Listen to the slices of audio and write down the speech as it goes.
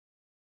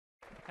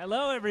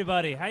Hello,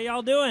 everybody. How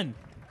y'all doing?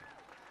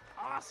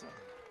 Awesome.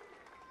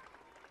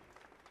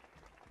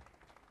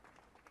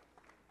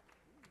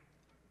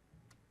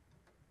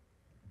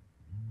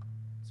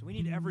 So we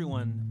need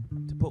everyone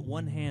to put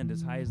one hand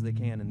as high as they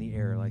can in the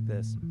air like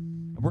this.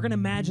 And we're going to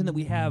imagine that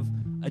we have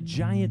a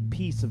giant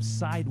piece of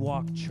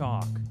sidewalk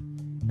chalk.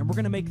 And we're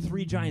going to make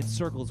 3 giant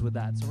circles with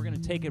that. So we're going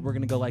to take it, we're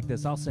going to go like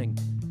this. I'll sing.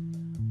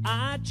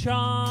 I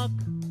chalk.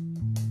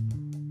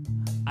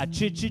 I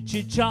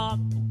chalk.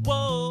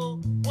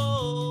 Whoa,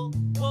 whoa,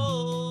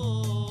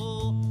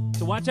 whoa.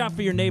 So watch out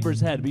for your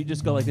neighbor's head, but you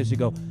just go like this. You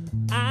go,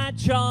 I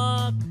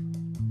chalk.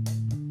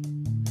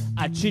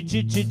 I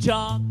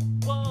chalk.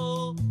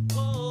 Whoa,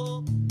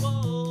 whoa,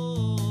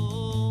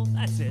 whoa.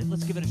 That's it.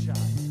 Let's give it a shot.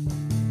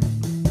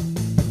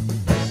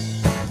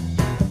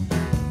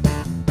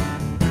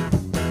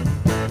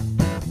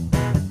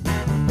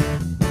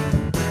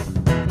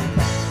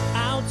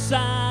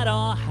 Outside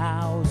our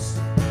house,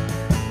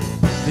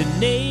 the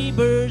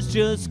neighbors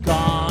just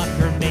gone,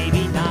 or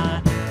maybe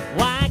not.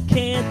 Why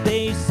can't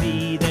they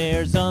see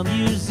there's a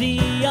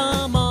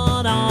museum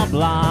on our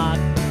block?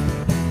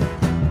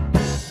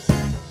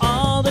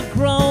 All the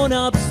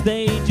grown-ups,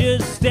 they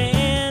just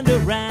stand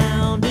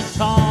around and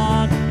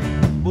talk.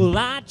 Well,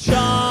 I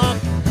chalk.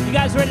 You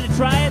guys ready to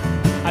try it?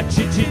 I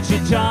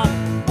chalk.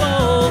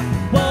 Whoa,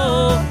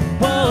 whoa,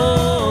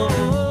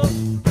 whoa.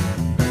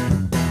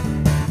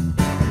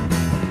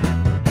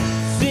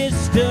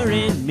 Sister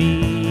and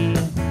me,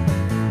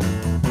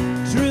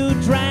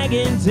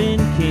 dragons and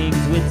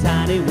kings with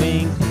tiny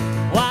wings,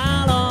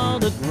 while all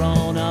the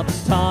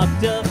grown-ups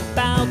talked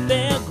about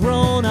their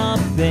grown-up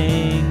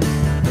things.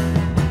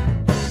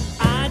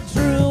 I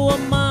drew a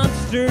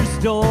monster's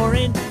door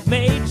and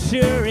made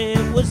sure it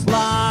was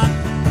locked,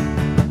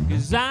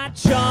 'cause I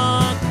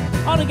chalk.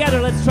 All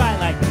together, let's try it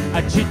like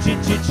I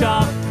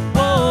chalk.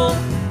 Whoa,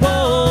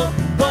 whoa,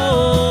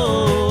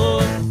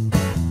 whoa.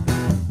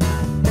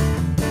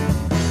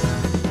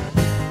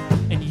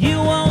 And you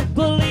won't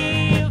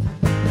believe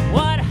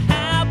what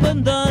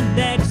happened the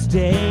next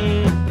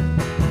day.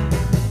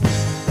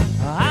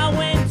 I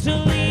went to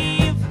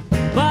leave,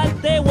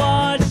 but they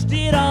washed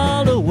it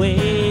all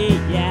away.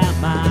 Yeah,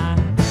 my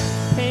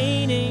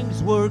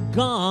paintings were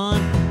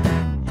gone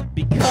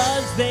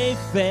because they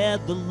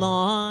fed the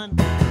lawn.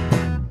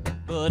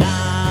 But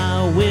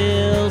I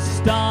will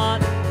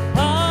start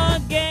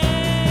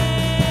again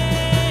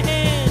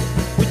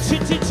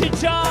with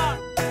chalk.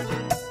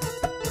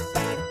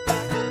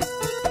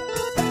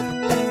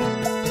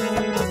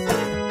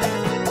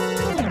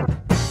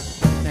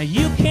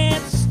 You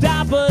can't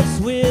stop us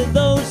with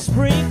those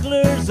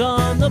sprinklers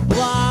on the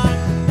block,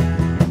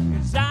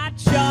 'cause I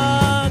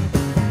chalk.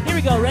 Here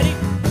we go, ready?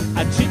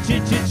 I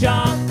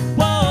chalk.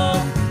 Whoa,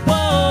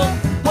 whoa,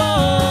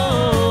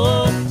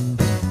 whoa.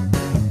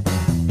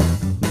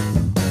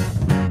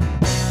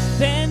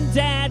 Then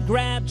Dad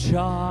grabbed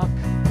chalk,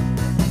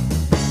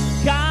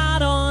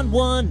 got on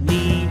one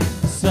knee.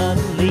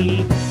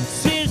 Suddenly,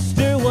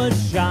 Sister was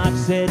shocked,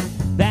 said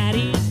that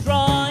he's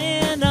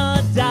drawing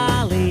a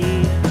dolly.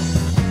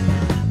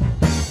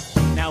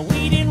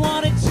 We didn't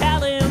want to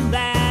tell him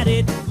that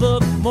it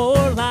looked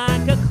more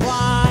like a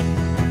clock,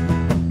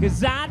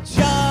 'cause I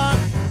chalk.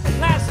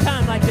 Last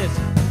time like this.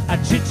 I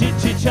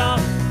chalk.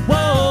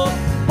 Whoa,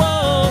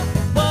 whoa,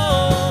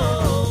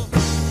 whoa.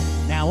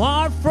 Now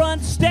our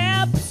front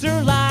steps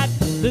are like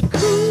the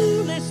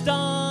coolest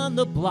on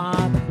the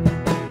block,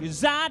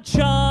 'cause I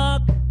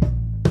chalk.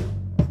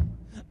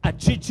 I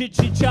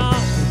chalk.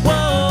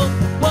 Whoa,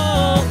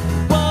 whoa,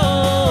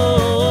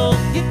 whoa.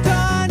 You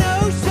don't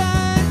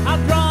ocean. I'll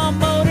draw a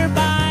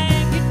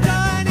motorbike. You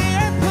draw an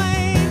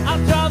airplane.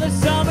 I'll draw the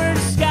summer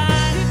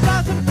sky. You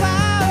draw some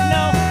flowers.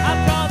 No, I'll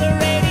draw the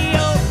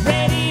radio,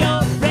 radio,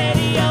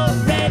 radio,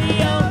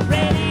 radio, radio,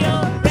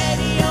 radio,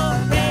 radio,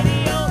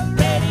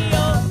 radio,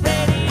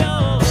 radio.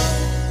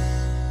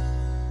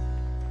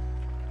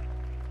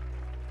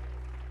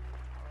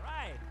 All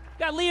right.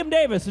 Got Liam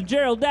Davis and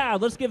Gerald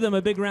Dowd. Let's give them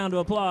a big round of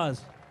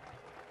applause.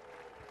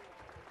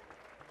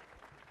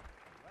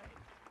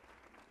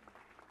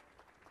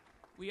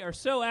 We are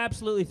so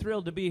absolutely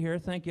thrilled to be here.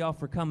 Thank you all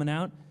for coming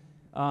out.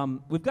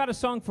 We've got a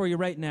song for you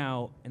right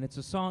now, and it's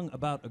a song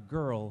about a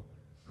girl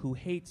who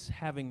hates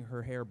having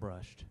her hair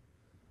brushed.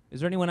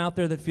 Is there anyone out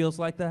there that feels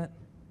like that?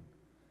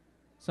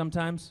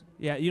 Sometimes?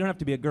 Yeah, you don't have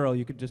to be a girl.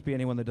 You could just be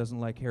anyone that doesn't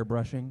like hair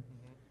brushing.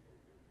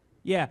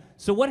 Yeah,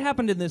 so what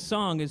happened in this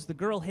song is the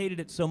girl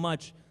hated it so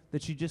much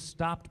that she just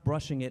stopped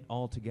brushing it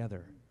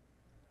altogether.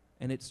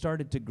 And it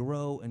started to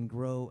grow and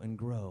grow and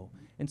grow.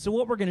 And so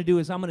what we're going to do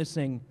is I'm going to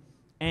sing,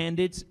 and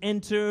it's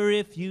enter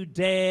if you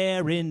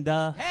dare in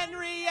the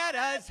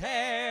Henrietta's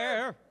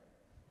hair.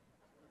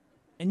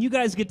 And you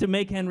guys get to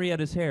make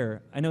Henrietta's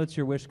hair. I know it's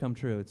your wish come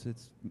true. It's a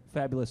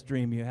fabulous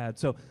dream you had.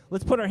 So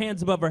let's put our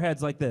hands above our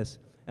heads like this.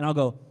 And I'll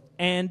go,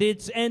 and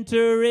it's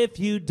enter if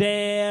you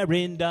dare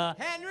in the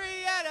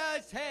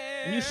Henrietta's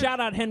hair. And you shout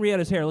out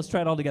Henrietta's hair. Let's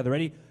try it all together.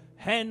 Ready?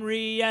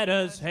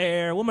 Henrietta's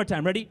hair. One more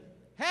time. Ready?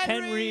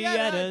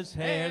 Henrietta's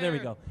hair. There we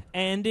go.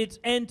 And it's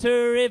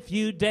enter if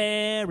you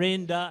dare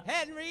in the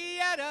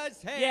Henrietta's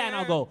Henrietta's hair. Yeah, and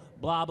I'll go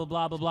blah, blah,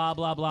 blah, blah, blah,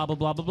 blah, blah, blah,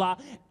 blah, blah, blah.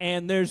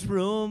 And there's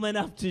room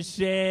enough to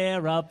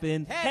share up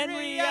in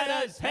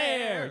Henrietta's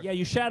hair. Yeah,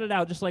 you shout it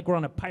out just like we're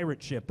on a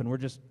pirate ship and we're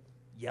just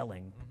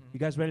yelling. You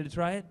guys ready to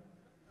try it?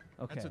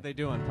 Okay. That's what they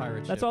do on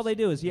pirate ships. That's all they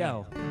do is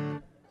yell. Yeah.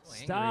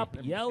 Stop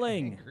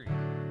yelling. Angry.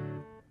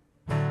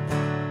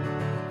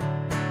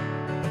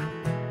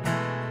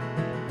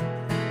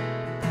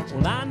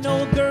 Well, I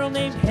know a girl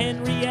named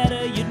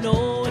Henrietta. You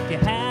know if you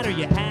had her,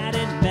 you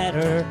hadn't met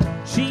her.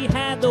 She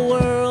had the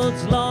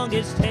world's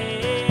longest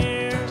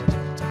hair.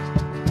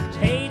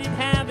 Hated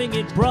having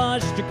it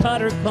brushed or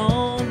cut or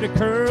combed or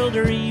curled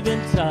or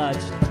even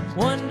touched.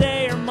 One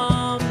day her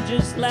mom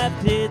just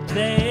left it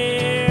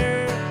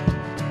there.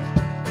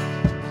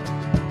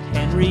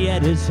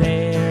 Henrietta's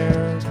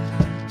hair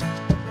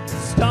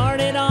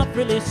started off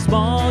really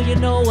small. You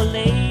know, a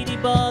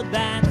ladybug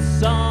that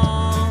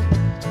song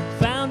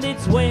found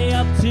its way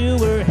up to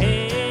her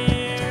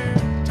hair.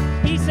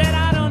 He said,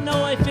 I don't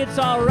know if it's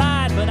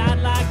alright, but I'd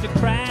like to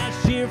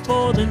crash here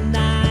for the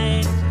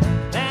night.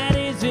 That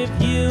is if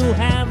you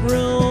have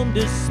room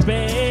to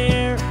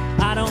spare.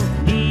 I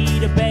don't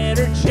need a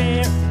better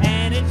chair,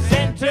 and it's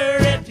enter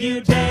if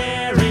you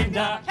dare into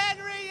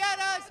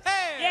Henrietta's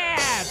hair.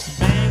 yeah, it's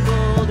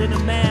mangled in a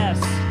mess,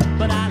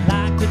 but I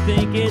like to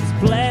think it's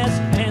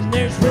blessed, and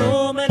there's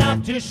room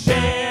enough to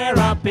share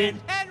up in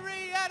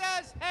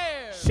Henrietta's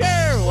hair.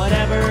 sure,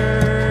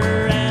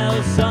 whatever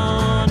else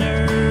on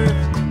earth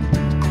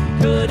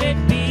could it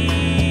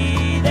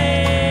be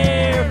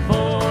there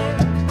for?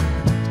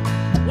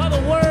 Well,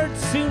 the word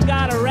soon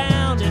got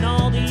around, and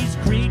all these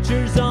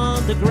creatures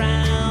on the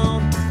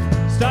ground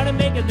started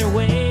making their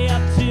way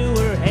up to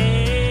her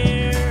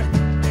hair.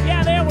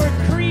 Yeah, there were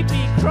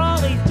creepy,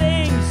 crawly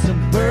things,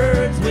 some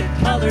birds with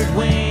colored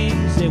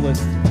wings. It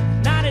was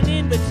not an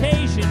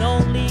invitation,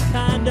 only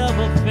kind of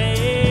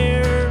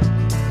affair.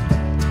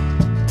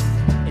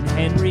 In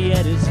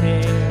Henrietta's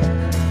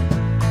hair.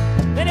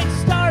 Then it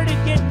started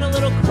getting a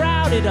little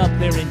crowded up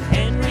there in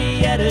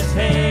Henrietta's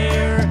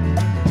hair.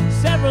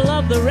 Several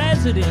of the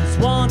residents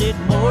wanted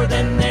more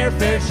than their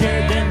fair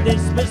share. Then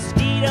this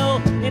mosquito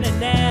in a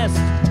nest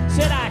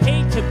said, I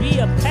hate to be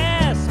a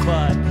pest,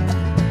 but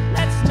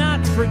let's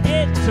not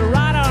forget to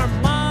write our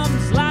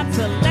moms lots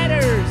of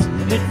letters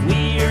that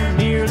we're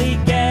merely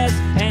guests.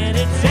 And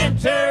it's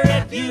enter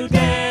if you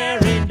dare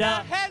into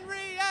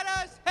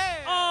Henrietta's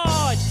hair.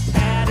 oh, it's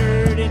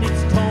tattered and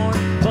it's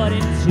torn, but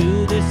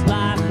into this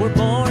life we're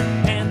born,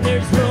 and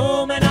there's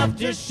room enough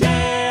to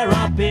share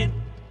up in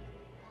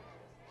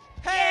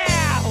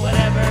yeah,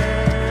 whatever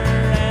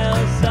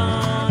else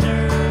on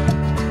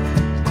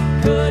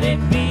earth could it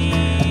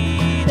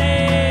be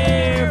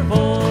there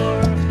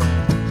for?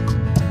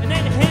 And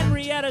then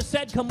Henrietta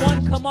said, come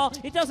one, come all.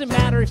 It doesn't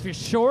matter if you're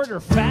short or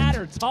fat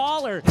or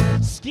tall or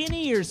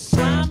skinny or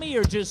slimy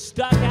or just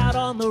stuck out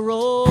on the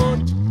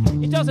road.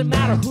 It doesn't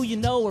matter who you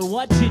know or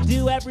what you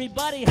do.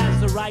 Everybody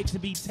has the right to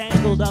be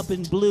tangled up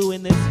in blue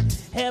in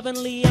this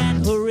heavenly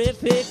and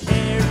horrific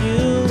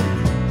hairdo.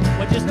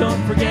 But just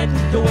don't forget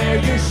to wear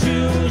your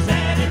shoes,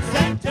 and it's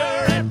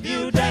enter if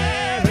you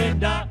dare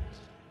into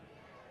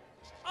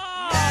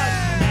oh,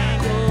 it's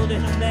mangled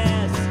in a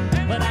mess,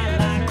 but I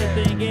like to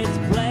think it's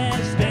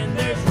blessed, and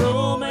there's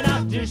room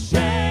enough to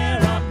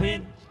share up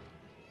in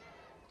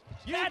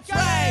that's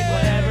right,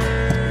 whatever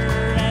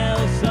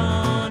else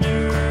on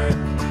earth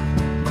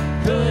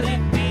could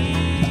it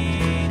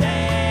be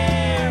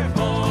there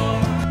for?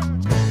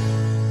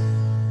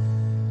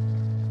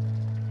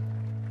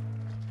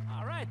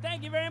 All right,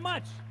 thank you very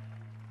much.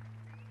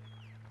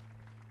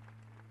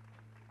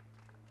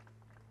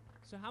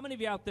 So how many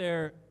of you out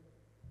there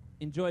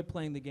enjoy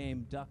playing the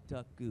game Duck,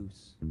 Duck,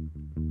 Goose?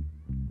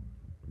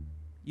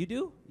 You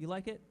do? You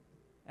like it?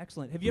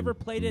 Excellent. Have you ever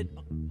played it?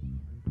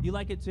 You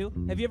like it too?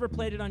 Have you ever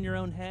played it on your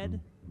own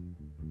head?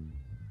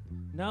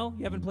 No?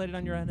 You haven't played it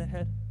on your own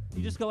head?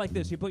 You just go like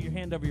this. You put your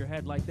hand over your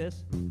head like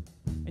this,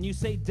 and you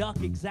say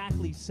duck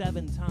exactly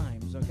 7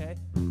 times, okay?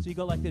 So you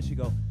go like this. You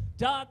go,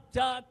 duck,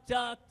 duck,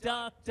 duck,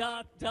 duck,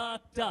 duck,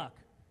 duck, duck.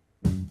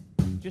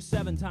 Just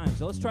 7 times.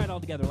 So let's try it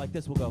all together like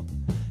this. We'll go,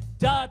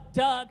 duck,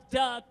 duck,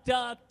 duck,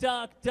 duck,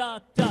 duck,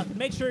 duck, duck.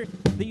 Make sure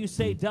that you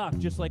say duck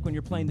just like when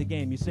you're playing the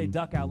game. You say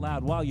duck out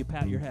loud while you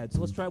pat your head. So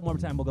let's try it one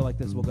more time. We'll go like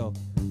this. We'll go,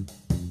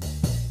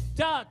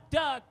 duck,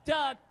 duck,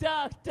 duck,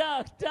 duck,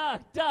 duck,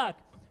 duck, duck.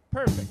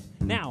 Perfect.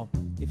 Now,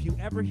 if you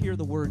ever hear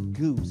the word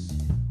goose,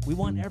 we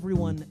want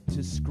everyone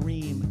to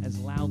scream as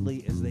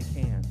loudly as they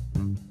can.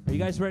 Are you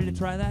guys ready to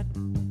try that?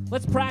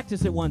 Let's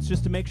practice it once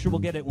just to make sure we'll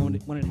get it when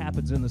it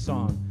happens in the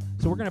song.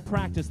 So we're going to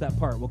practice that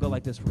part. We'll go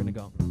like this. We're going to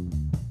go,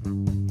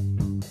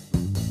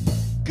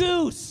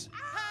 goose.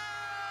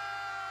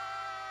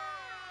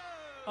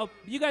 Oh,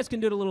 you guys can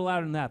do it a little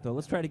louder than that, though.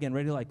 Let's try it again.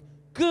 Ready? Like,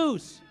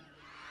 goose.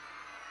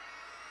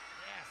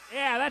 Yes.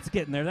 Yeah, that's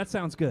getting there. That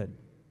sounds good.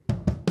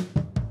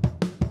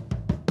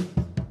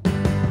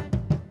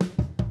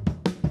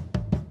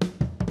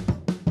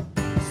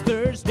 It's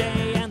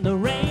Thursday and the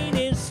rain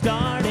is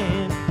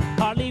starting.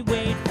 Hardly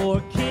wait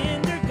for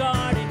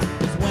kindergarten.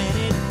 'Cause when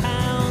it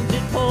pounds,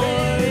 it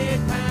pours.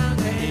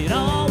 It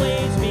all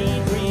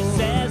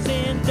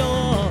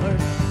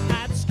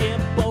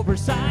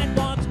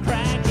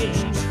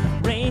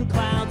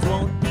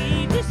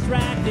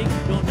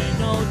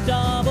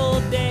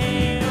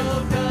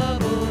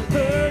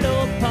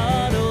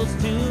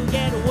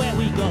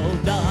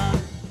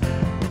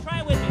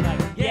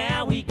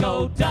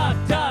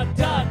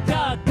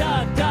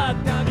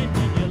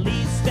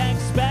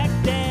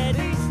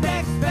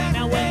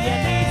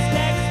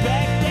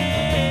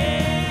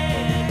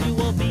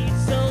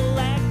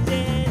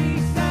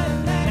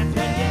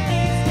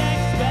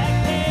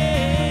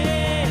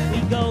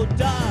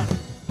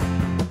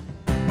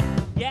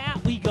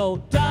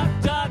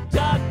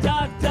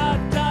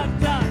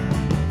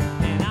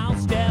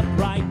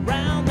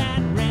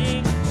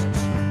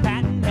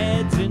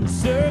and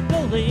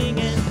circling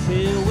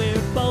until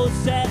we're both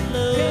set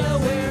loose.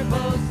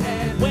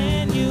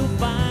 When you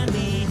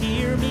finally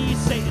hear me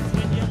say it's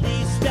when you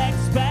least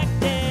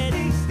expect it.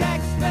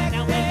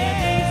 Now when you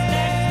least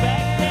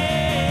expect it,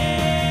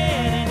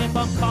 and if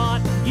I'm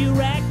caught, you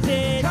wrecked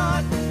it. So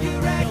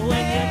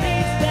when you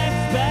least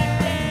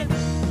expect it,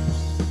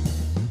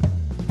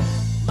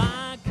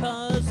 my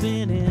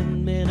cousin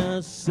in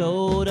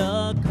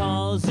Minnesota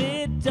calls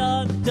it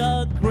duck,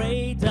 duck,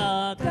 gray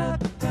duck.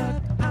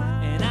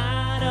 And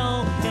I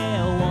don't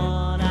care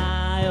one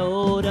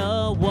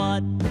iota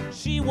what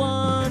she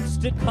wants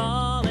to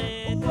call it.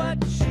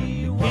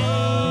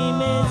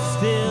 Game is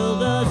still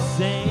the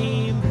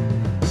same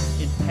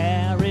in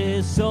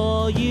Paris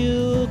or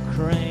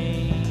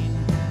Ukraine.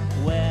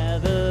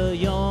 Whether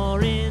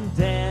you're in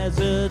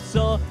deserts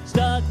or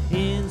stuck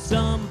in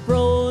some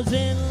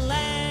frozen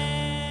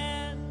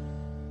land,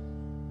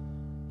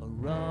 a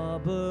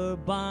rubber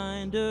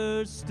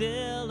binder's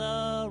still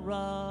a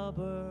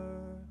rubber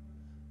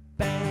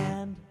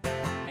band.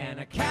 And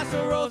a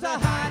casserole's a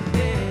hot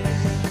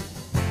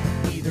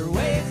dish. Either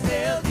way, it's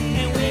still the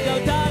And we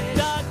go duck,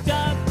 duck,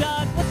 duck,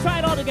 duck. Let's try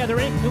it all together.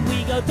 And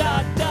we go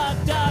duck, duck,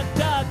 duck,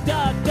 duck,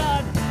 duck,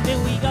 duck.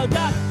 And we go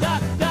duck,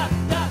 duck, duck,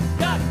 duck,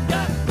 duck,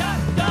 duck,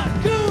 duck,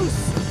 duck.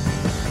 Goose!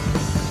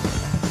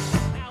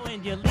 Now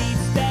when you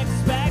least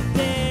expect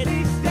it,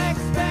 that's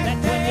when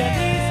you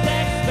least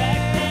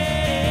expect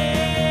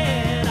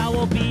it. I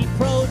will be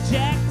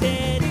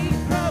projected,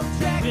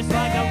 just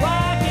like a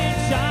rocket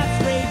shot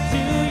straight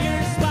to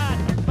your spot.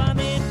 If I'm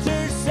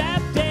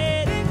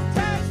intercepted,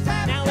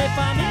 now if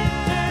I'm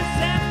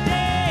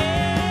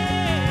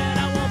intercepted,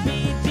 I won't be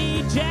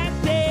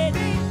dejected.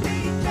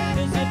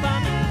 'Cause if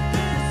I'm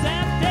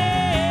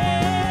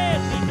intercepted,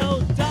 we go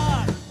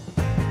duck.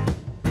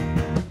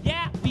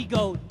 Yeah, we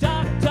go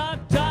duck, duck,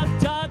 duck,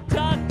 duck,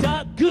 duck,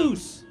 duck,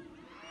 goose.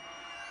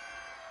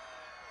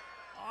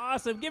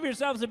 Awesome. Give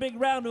yourselves a big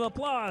round of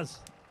applause.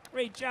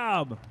 Great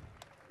job.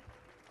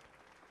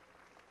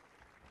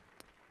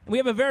 We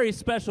have a very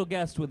special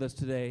guest with us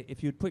today.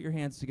 If you'd put your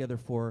hands together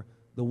for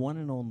the one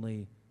and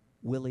only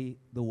Willie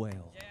the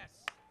Whale. Yes.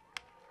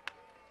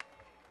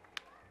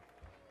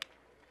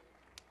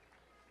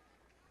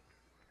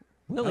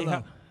 Willie,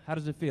 Hello. how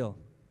does it feel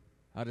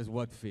How does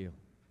what feel?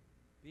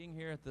 being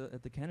here at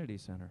the Kennedy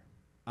Center?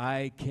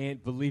 I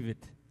can't believe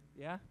it.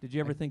 Yeah? Did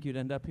you ever think you'd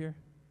end up here?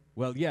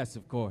 Well, yes,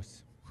 of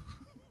course.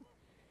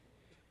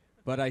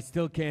 But I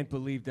still can't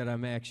believe that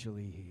I'm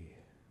actually here.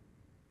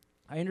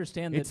 I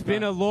understand that It's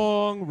been a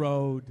long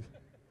road,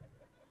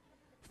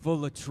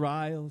 full of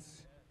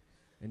trials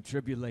and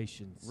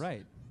tribulations.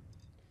 right.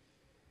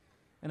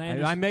 And I I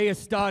understand. may have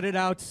started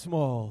out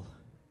small,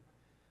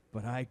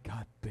 but I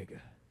got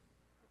bigger.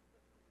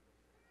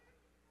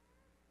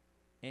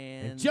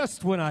 And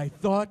just when I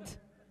thought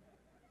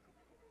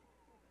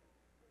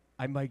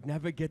I might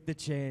never get the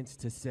chance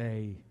to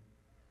say,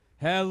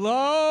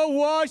 hello,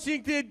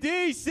 Washington,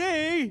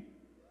 D.C.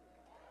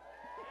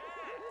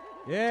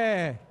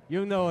 Yeah,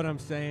 you know what I'm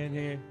saying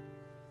here.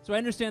 So I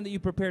understand that you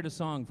prepared a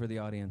song for the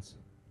audience.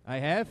 I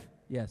have?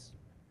 Yes.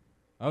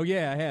 Oh,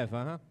 yeah, I have.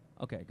 Uh-huh.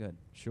 Okay, good.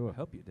 Sure. I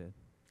hope you did.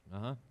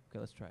 Uh-huh. Okay,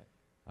 let's try it.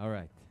 All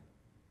right.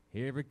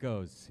 Here it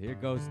goes. Here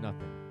goes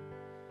nothing.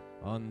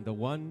 On the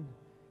one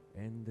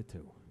and the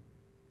two.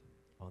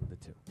 On the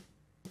two.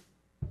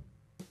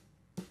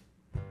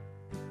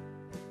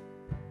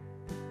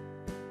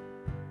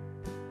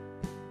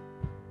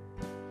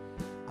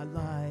 I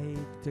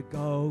like to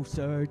go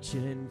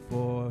searching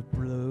for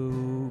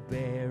blueberries.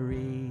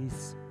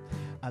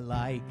 I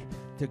like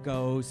to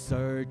go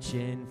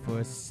searching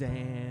for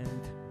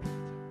sand.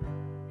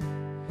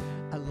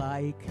 I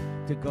like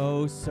to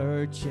go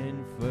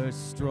searching for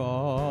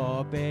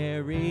strawberries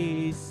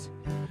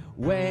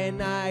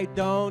when I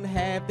don't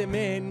have them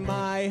in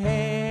my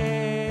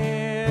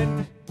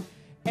hand.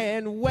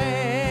 And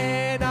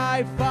when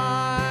I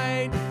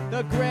find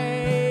the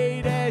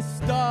greatest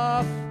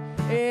stuff,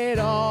 it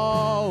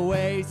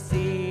always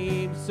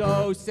seems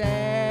so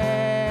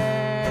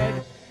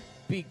sad,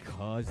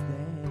 because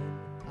then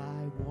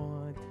I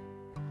want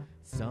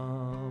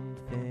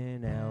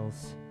something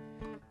else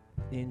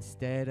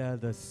instead of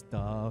the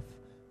stuff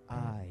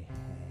I had.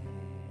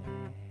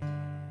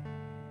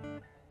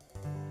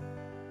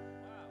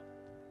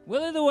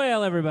 Willie the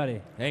Whale,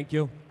 everybody. Thank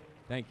you.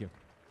 Thank you.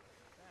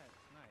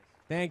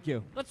 Thank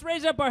you. Let's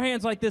raise up our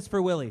hands like this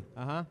for Willie.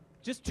 Uh-huh.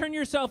 Just turn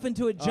yourself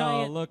into a Oh,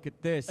 giant, look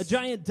at this. a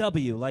giant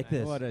W like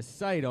this. What a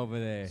sight over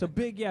there. So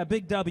big, yeah,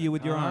 big W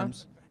with your Uh-huh.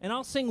 arms. And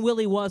I'll sing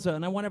Willie Was a,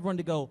 and I want everyone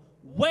to go,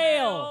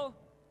 whale!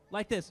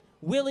 Like this.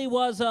 Willie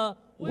was a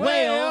whale,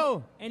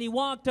 Whale. and he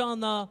walked on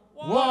the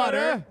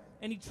Water.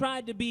 and he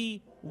tried to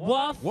be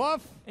woof,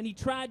 Woof. and he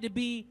tried to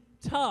be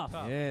tough.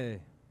 Yeah.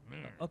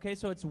 Okay,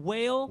 so it's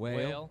whale,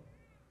 Whale.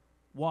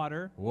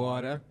 water,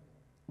 Water.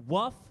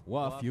 woof,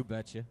 Woof, you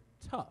betcha.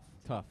 tough.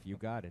 Tough, you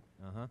got it.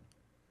 Uh-huh.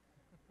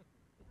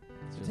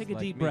 So Just take a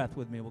like deep me. breath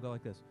with me. We'll go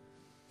like this.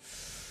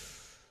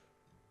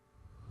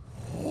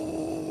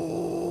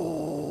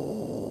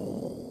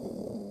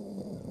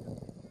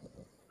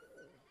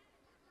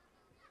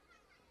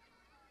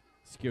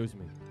 Excuse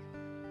me.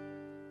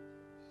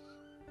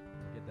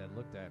 Get that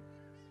looked at.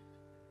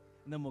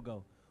 And then we'll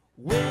go.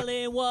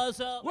 Willie was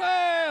a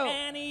Well,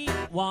 and he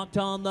walked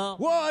on the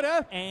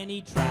water, and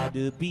he tried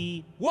to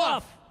be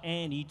wuff,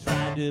 and he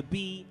tried to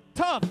be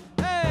tough,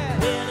 hey.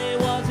 Willie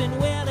wasn't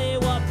Willie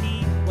Wuff,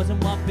 he wasn't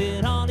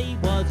Muppet all, he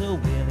was a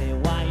Willie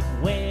White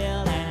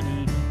Whale, and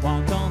he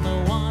walked on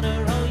the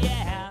water, oh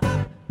yeah.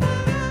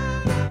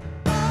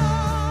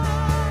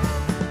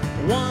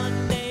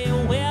 One day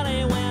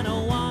Willie went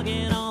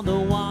a-walking on the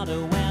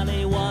water, well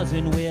he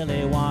wasn't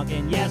Willie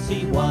walking, yes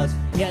he was,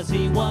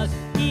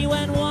 he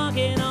went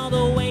walking all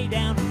the way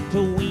down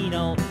to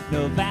Reno,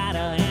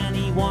 Nevada, and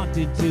he walked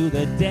into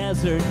the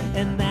desert,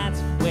 and that's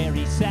where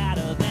he sat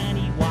her. Then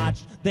he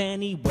watched,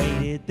 then he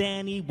waited,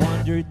 then he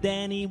wondered,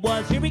 then he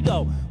was, here we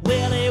go,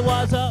 Willie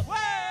was a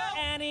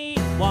and he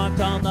walked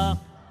on the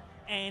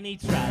and he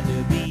tried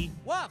to be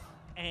Wuff.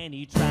 and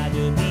he tried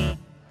to be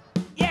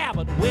yeah,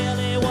 but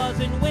Willie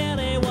wasn't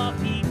Willie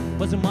Wuff, he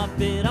was a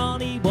Muppet all,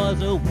 he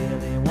was a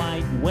Willie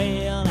White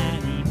Whale,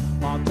 and he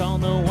walked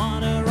on the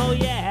water, oh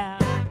yeah.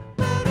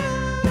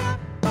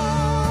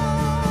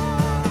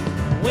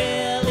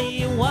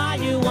 Willie, why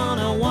you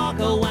wanna walk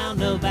around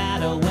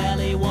Nevada? Well,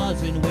 he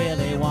wasn't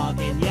Willie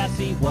walking, yes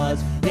he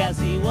was,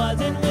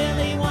 and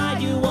Willie, why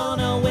you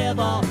wanna live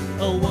all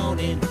alone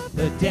in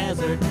the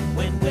desert?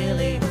 When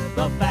Willie,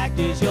 the fact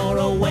is you're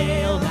a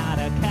whale, not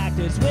a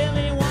cactus.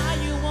 Willie, why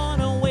you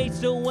wanna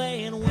waste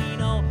away in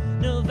Reno,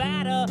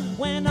 Nevada,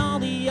 when all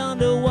the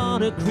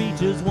underwater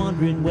creatures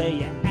wondering where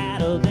you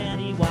at? Oh, then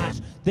he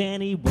watched,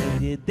 then he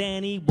waited,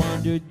 then he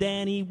wondered,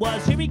 then he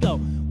was, here we go,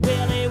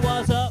 Willie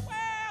was a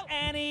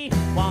and he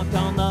walked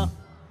on the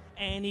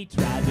and he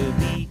tried to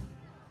be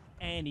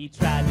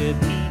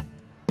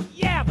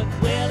yeah, but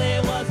Willie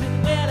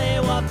wasn't Willie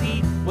Wuff,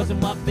 he wasn't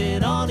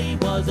Muppet all, he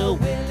was a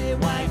Willie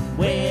White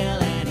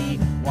Whale, and he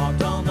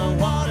walked on the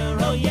water,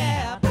 oh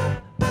yeah.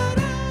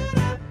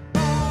 The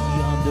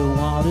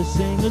underwater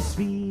singer's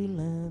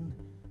feeling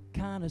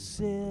kinda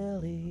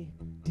silly,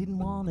 didn't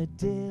wanna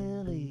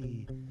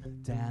dilly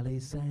dally,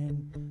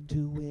 sang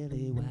to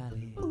Willie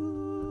Wally.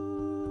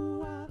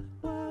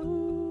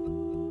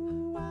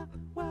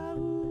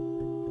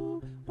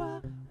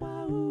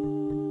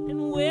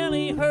 And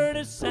Willie heard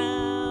a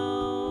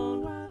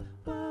sound,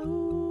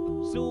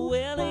 so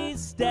Willie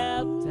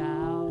stepped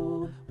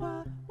out,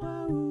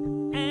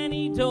 and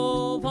he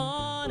dove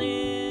on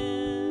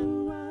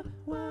in,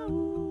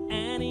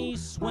 and he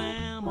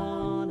swam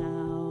on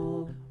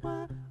out,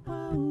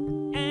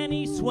 and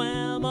he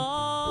swam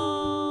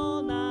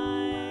all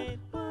night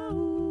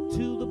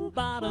to the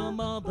bottom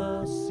of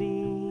the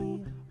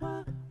sea.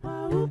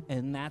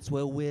 And that's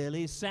where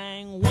Willie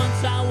sang,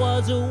 once I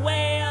was a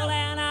whale,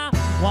 and I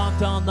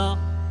walked on the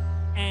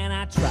and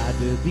I tried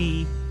to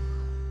be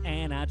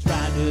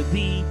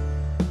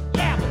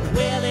yeah, but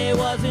Willie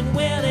wasn't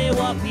Willie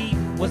Wuff, he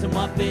wasn't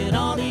Muppet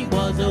all, he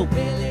was a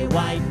Willie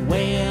White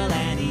Whale,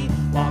 and he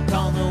walked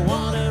on the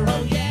water,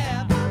 oh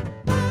yeah.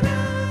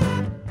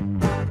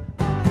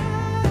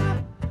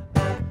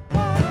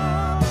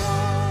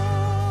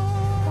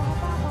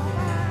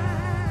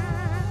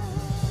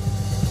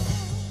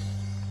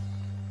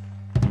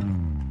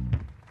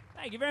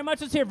 Thank you very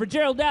much. Let's hear it for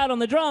Gerald Dowd on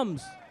the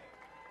drums.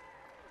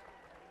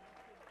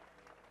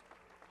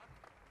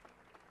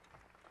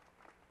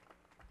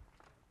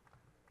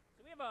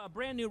 So we have a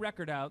brand new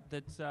record out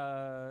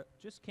that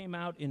just came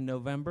out in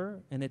November,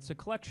 and it's a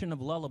collection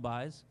of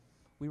lullabies.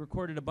 We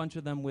recorded a bunch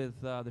of them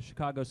with the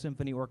Chicago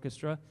Symphony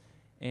Orchestra,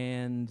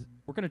 and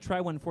we're going to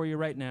try one for you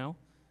right now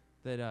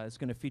that is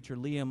going to feature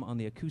Liam on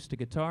the acoustic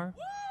guitar.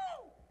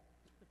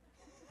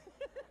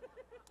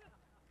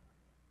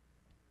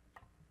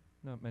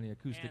 Not many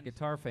acoustic And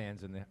guitar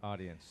fans in the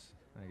audience,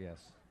 I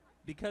guess.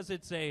 because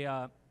it's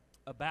a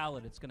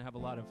ballad, it's going to have a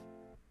lot of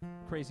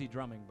crazy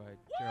drumming by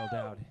Gerald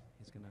Dowd.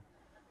 He's going to...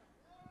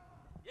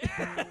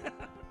 Yeah!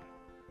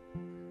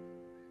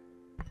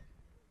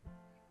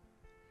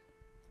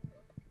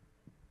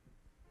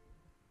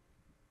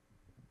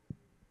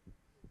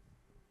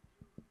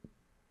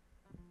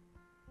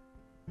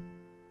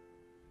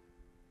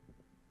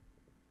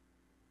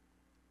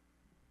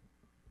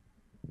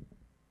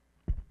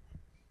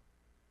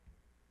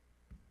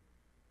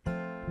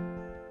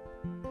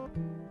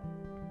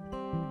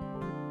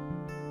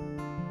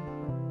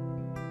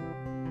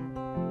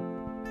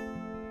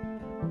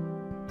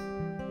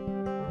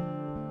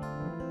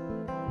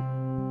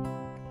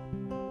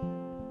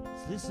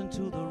 Listen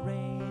to the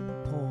rain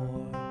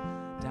pour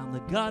down the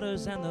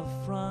gutters and the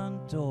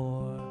front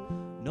door.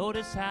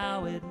 Notice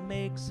how it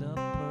makes a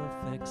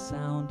perfect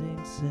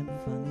sounding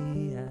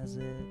symphony as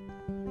it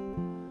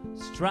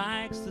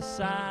strikes the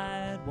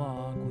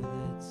sidewalk with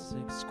its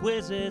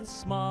exquisite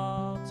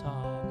small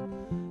talk.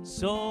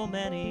 So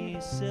many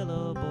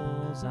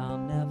syllables I'll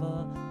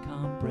never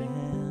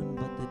comprehend,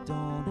 but they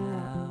don't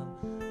have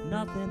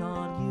nothing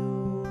on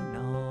you,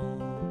 no,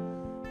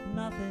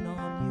 nothing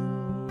on you.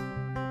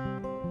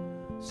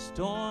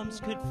 Storms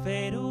could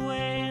fade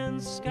away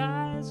and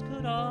skies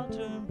could all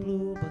turn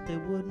blue, but they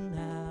wouldn't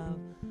have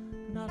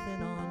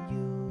nothing on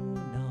you,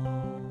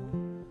 no.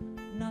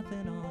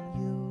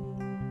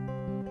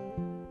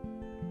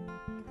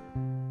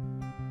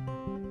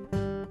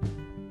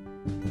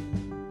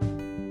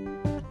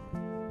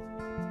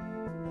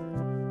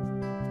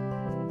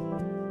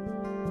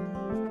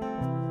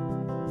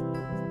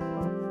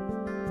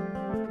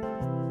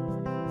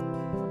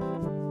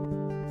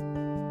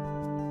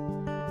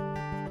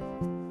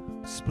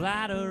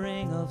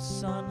 splattering of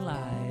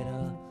sunlight,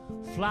 a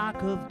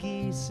flock of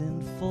geese in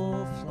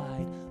full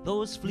flight,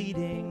 those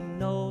fleeting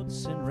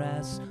notes and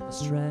rests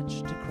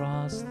stretched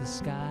across the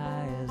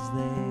sky as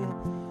they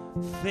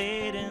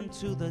fade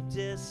into the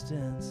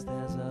distance.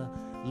 There's a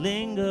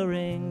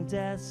lingering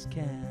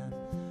descant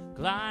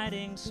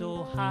gliding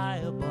so high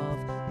above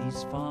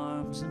these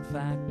farms and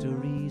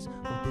factories,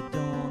 but they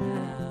don't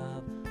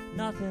have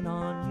nothing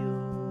on you,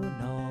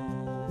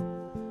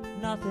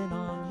 no, nothing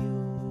on you.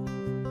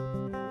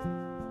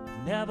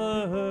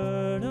 Never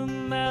heard a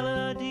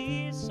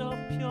melody so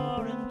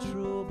pure and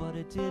true, but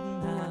it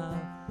didn't have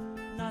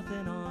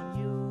nothing on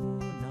you,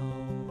 no,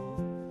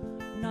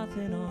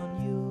 nothing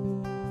on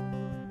you.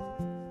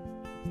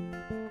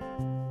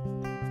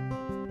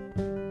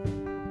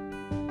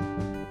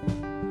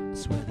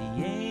 It's where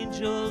the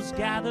angels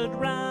gathered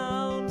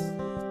round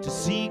to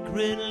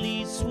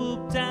secretly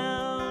swoop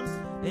down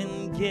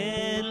and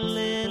get a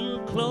little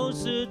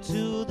closer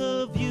to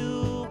the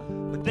view,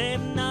 but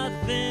they've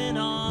nothing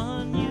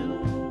on you.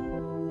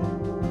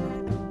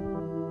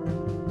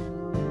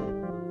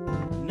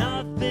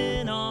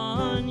 Nothing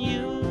on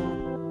you.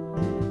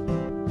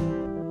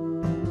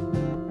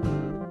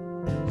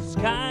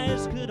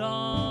 Skies could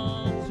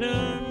all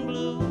turn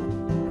blue.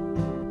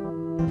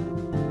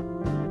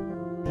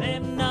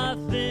 They've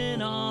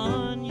nothing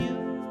on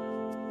you.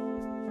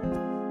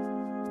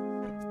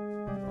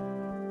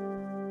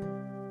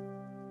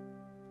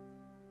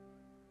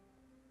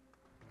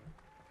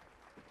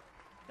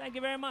 Thank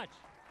you very much.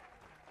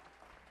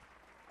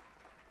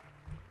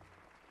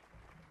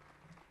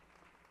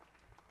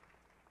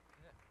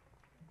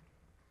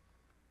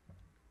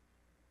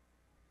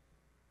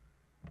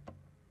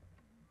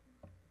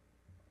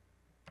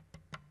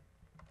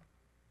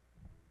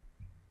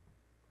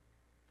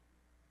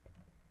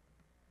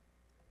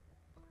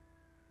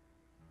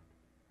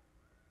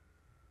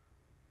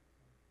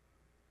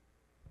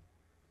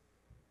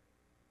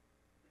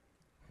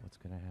 What's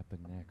going to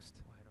happen next?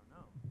 I don't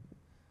know.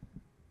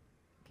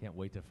 Can't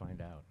wait to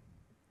find out.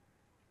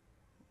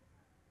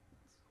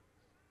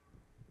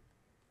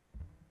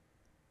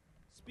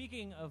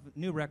 Speaking of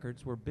new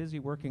records, we're busy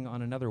working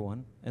on another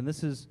one, and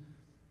this is,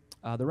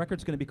 the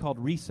record's going to be called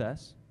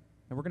Recess,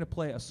 and we're going to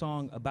play a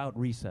song about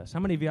recess. How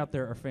many of you out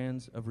there are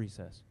fans of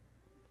Recess?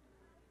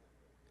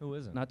 Who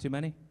isn't? Not too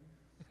many?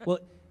 Well,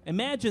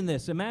 imagine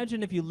this.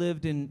 Imagine if you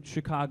lived in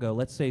Chicago,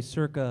 let's say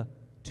circa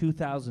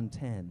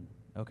 2010,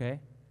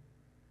 okay?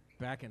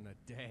 Back in the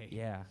day.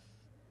 Yeah.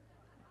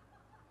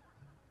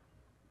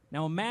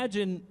 Now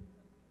imagine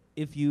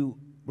if you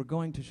were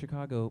going to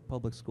Chicago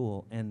public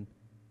school and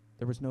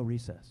there was no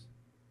recess.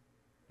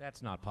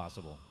 That's not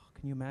possible.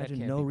 Can you imagine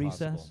can't no be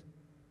recess? possible.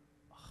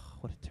 Oh,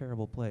 what a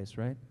terrible place,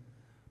 right?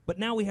 But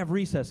now we have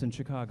recess in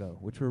Chicago,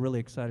 which we're really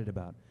excited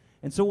about.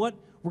 And so what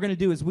we're going to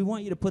do is we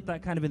want you to put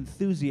that kind of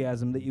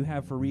enthusiasm that you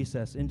have for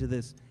recess into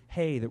this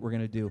hey that we're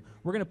going to do.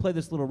 We're going to play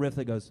this little riff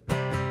that goes,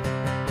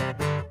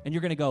 and you're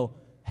going to go,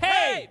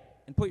 hey!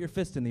 And put your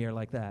fist in the air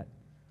like that,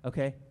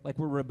 okay? Like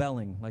we're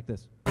rebelling, like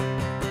this.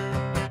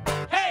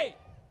 Hey!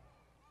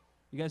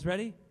 You guys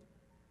ready?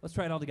 Let's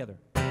try it all together.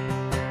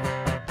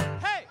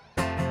 Hey!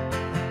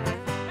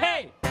 Hey!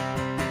 Hey!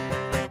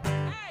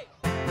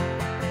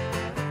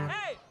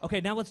 Hey!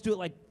 Okay, now let's do it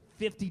like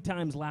 50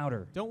 times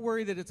louder. Don't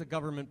worry that it's a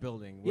government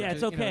building. Yeah,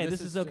 it's okay.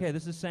 This is okay.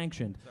 This is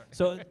sanctioned.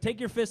 So take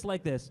your fist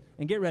like this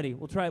and get ready.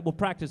 We'll try it. We'll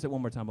practice it one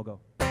more time. We'll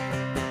go.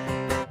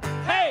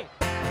 Hey!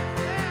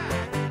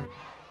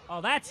 Oh,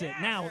 that's it.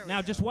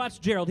 Now just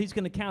watch Gerald. He's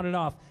going to count it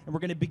off, and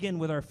we're going to begin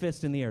with our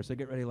fist in the air. So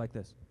get ready like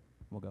this.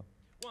 We'll go.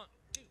 1,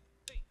 2,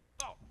 3,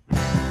 4.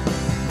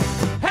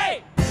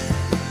 Hey!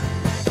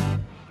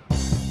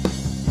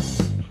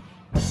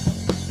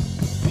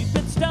 We've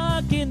been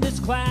stuck in this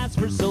class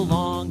for so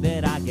long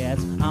that I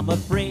guess I'm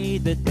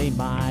afraid that they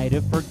might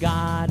have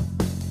forgot.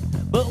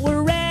 But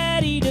we're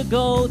ready to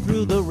go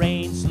through the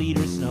rain, sleet,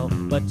 or snow.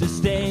 But to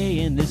stay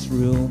in this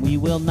room, we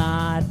will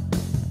not.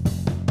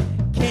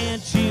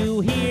 Can't you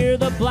hear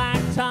the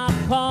blacktop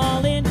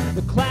calling?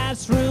 The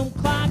classroom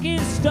clock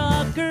is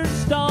stuck or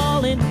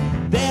stalling.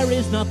 There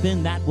is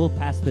nothing that will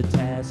pass the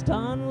test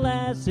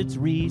unless it's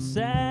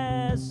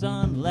recess.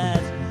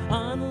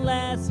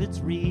 Unless it's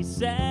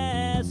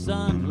recess.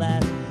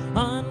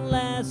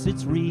 Unless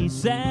it's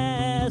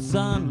recess.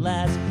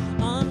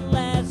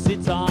 Unless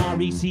it's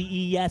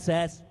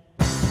R-E-C-E-S-S.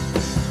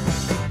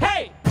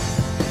 Hey!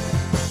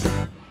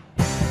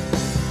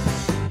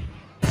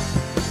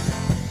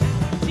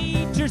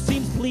 Teacher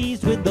seems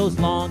pleased with those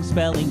long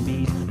spelling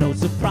bees. No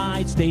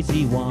surprise,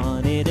 Stacy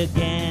won it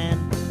again.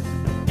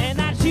 And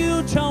that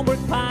huge homework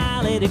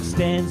pile, it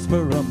extends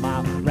for a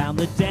mile. Round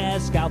the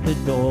desk, out the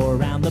door,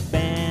 round the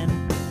bend.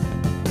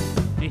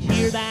 To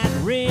hear that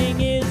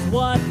ring is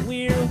what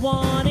we're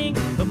wanting.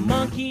 The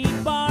monkey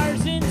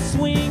bars and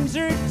swings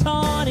are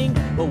taunting.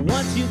 But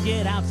once you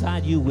get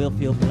outside, you will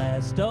feel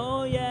blessed.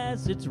 Oh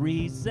yes, it's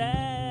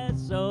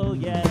recess. Oh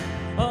yes.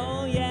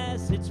 Oh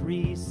yes, it's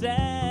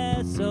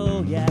recess.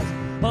 Oh yes.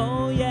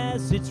 Oh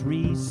yes, it's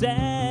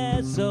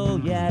recess. Oh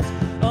yes.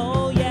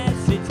 Oh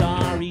yes, it's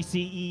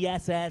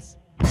R-E-C-E-S-S.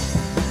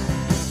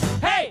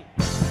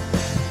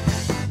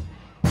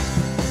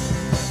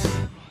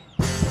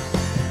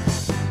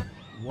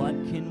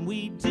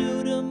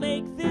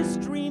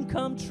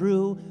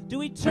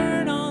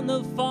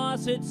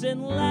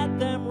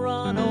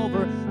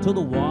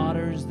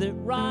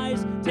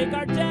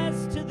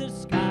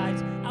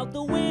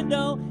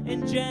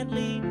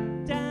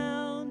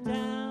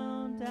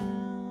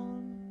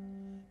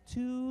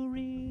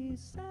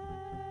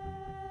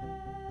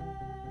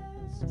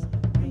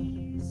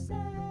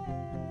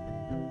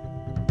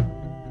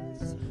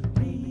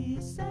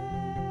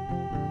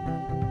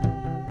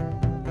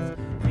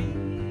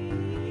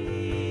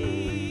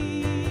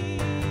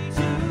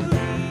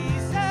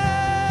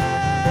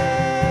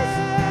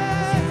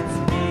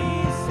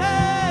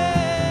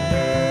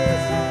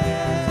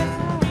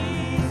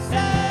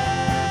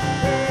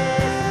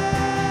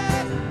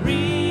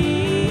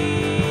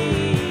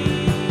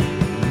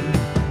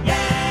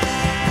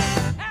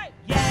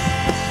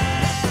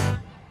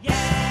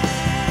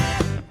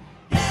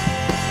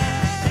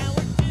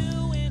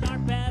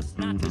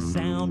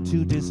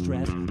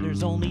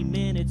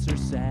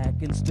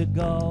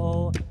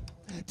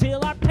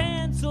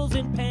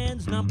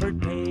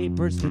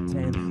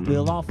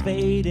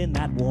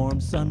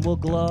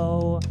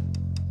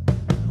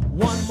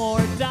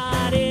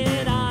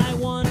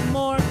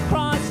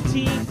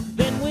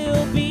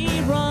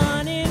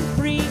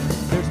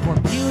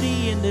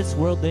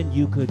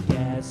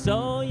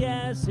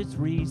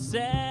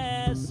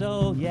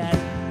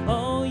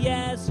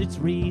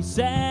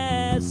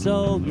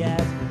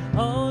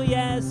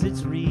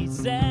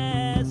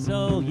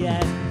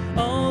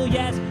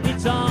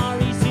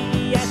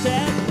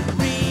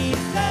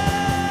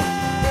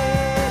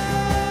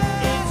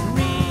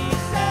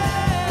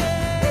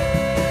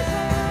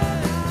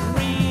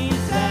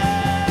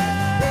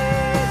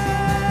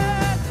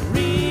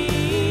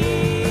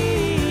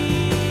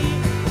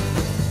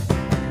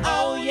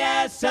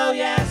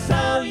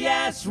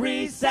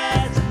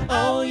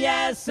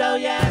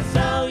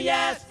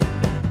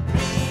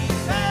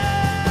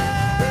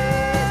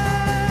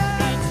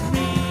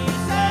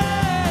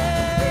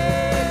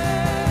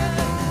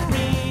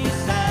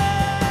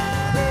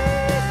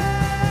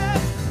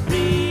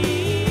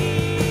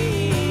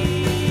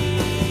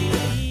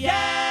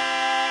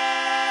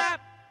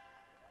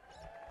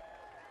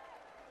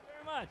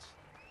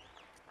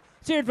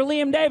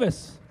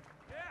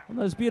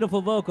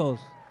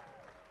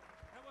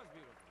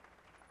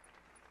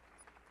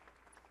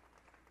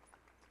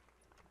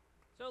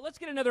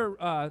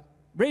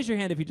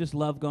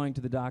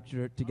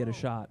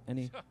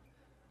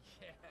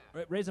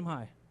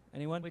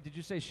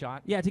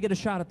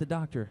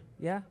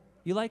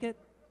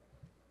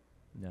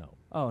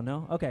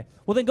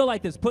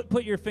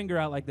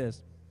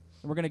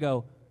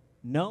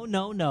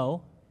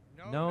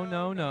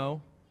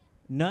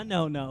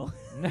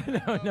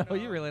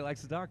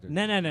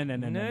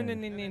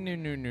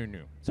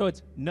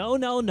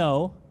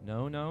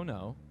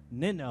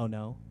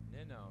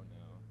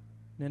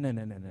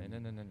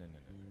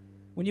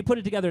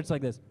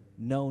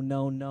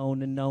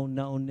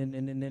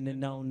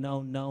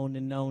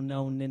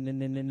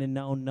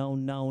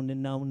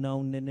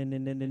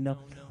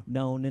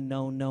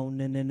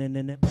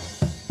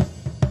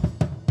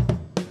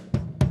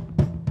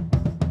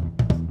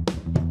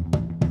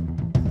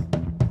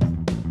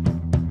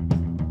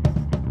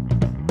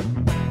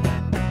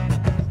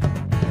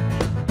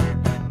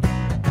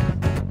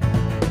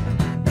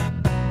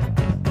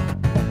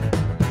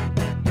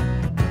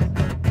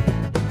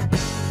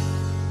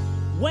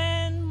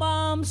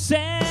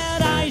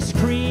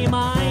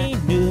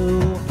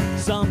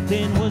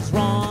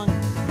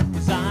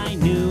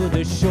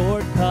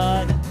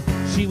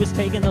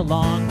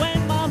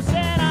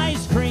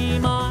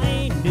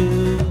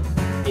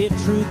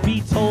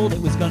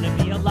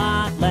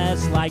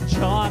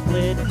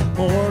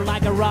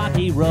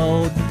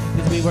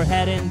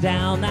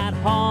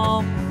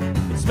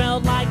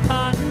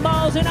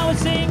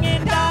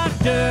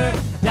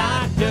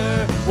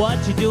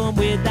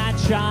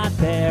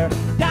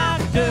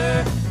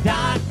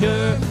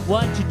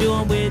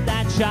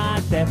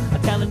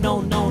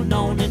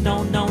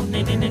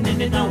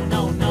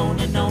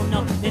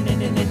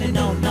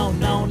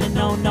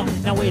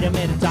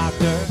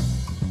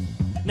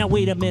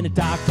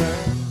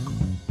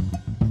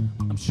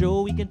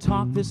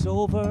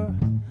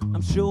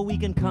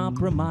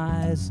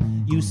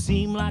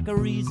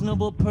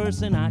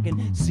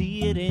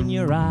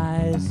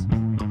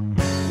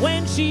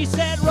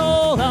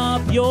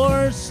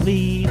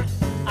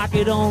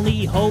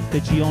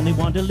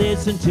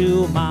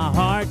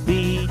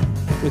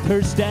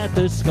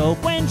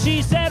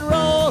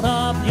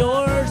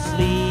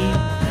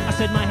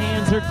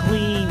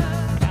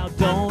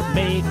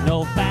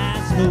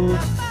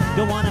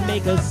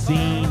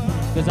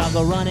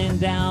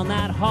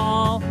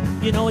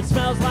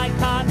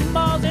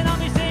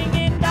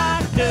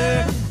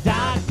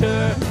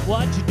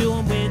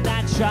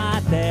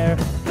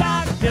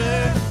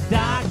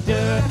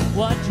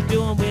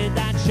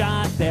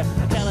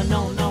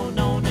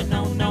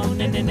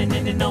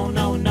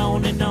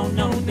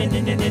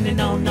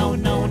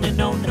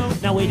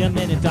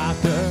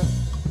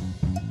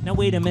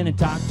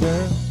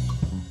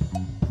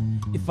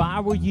 If I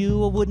were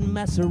you, I wouldn't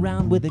mess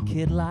around with a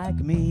kid like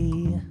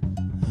me.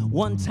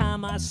 One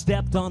time I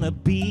stepped on a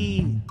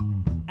bee,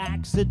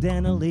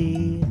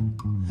 accidentally.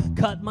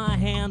 Cut my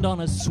hand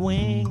on a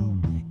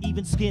swing,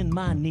 even skinned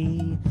my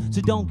knee.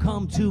 So don't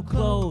come too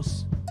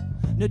close,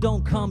 no,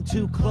 don't come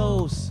too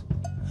close.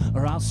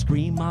 Or I'll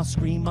scream, I'll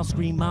scream, I'll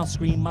scream, I'll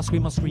scream, I'll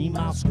scream, I'll scream,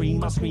 I'll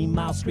scream, I'll scream,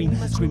 I'll scream,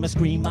 I'll scream, I'll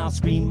scream, I'll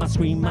scream, I'll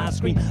scream, I'll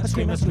scream, I'll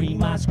scream, I'll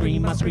scream, I'll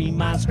scream, I'll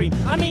scream, I'll scream.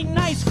 I'm eating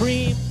ice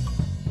cream.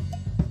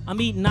 I'm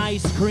eating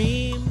ice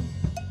cream.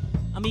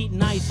 I'm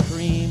eating ice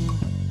cream.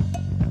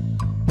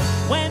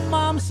 When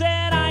Mom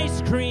said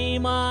ice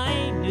cream,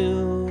 I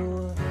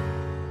knew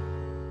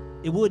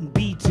it wouldn't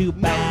be too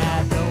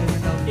bad.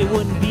 It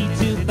wouldn't be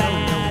too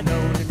bad.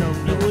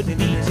 It wouldn't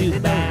be too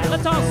bad.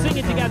 Let's all sing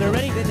it together.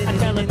 Ready? I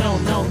tell her no,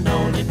 no,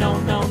 no, no, no,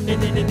 no, no, no,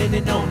 no,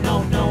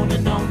 no, no, no,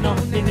 no, no,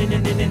 no,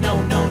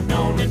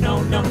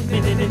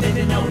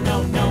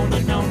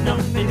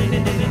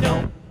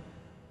 no.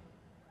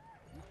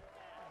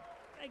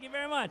 Thank you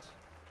very much.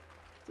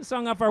 It's a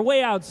song off our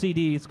Way Out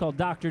CD. It's called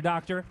Doctor,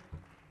 Doctor.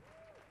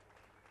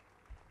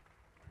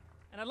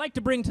 And I'd like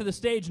to bring to the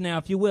stage now,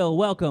 if you will,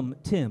 welcome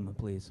Tim,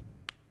 please.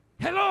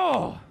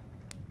 Hello!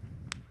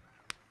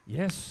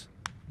 Yes,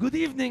 good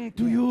evening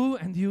to you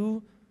and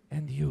you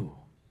and you.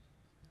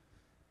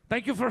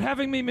 Thank you for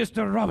having me,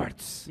 Mr.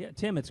 Roberts. Yeah,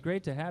 Tim, it's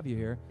great to have you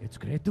here. It's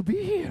great to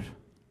be here.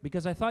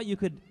 Because I thought you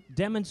could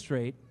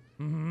demonstrate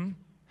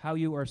how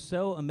you are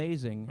so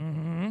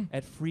amazing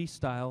at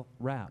freestyle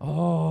rap.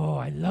 Oh,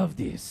 I love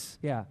this.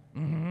 Yeah.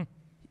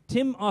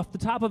 Tim, off the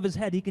top of his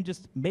head, he can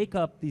just make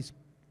up these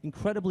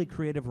incredibly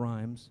creative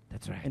rhymes.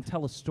 That's right. And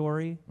tell a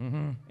story.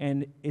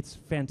 And it's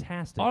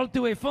fantastic. All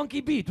to a funky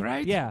beat,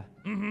 right? Yeah.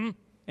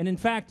 And in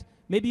fact,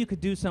 maybe you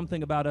could do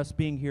something about us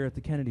being here at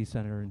the Kennedy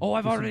Center. And Oh,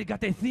 I've already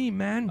got a theme,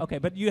 man. Okay,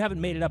 but you haven't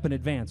made it up in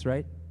advance,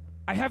 right?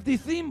 I have the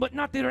theme, but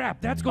not the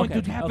rap. That's going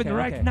Okay, to happen okay,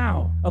 right okay.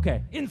 now.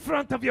 Okay. In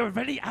front of your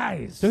very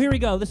eyes. So here we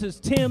go. This is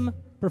Tim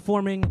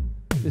performing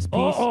this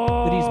piece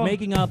that he's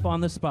making up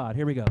on the spot.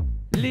 Here we go.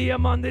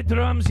 Liam on the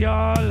drums,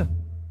 y'all.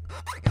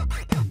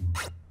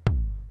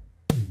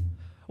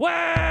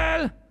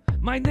 Well,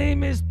 my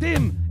name is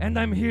Tim, and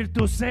I'm here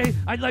to say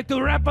I'd like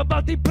to rap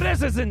about the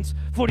presidents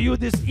for you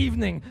this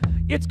evening.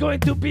 It's going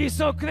to be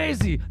so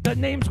crazy. The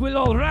names will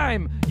all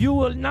rhyme. You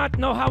will not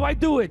know how I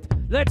do it.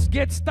 Let's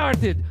get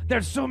started.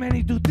 There's so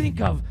many to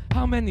think of.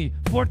 How many?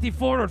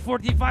 44 or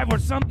 45 or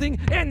something?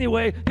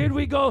 Anyway, here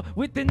we go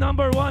with the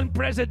number one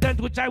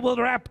president, which I will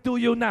rap to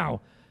you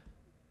now.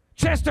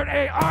 Chester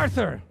A.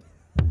 Arthur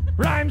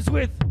rhymes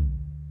with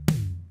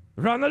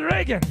Ronald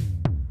Reagan.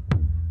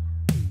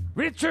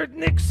 Richard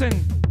Nixon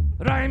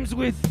rhymes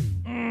with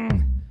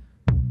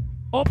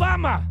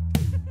Obama.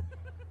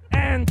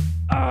 And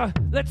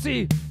let's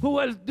see, who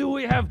else do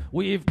we have?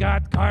 We've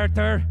got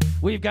Carter,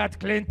 we've got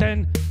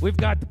Clinton, we've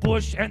got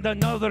Bush and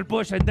another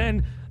Bush, and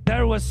then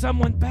there was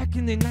someone back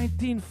in the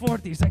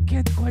 1940s. I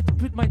can't quite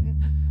put my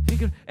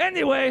finger.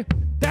 Anyway,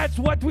 that's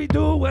what we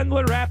do when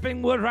we're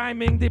rapping, we're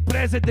rhyming the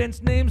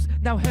president's names.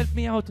 Now help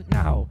me out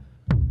now.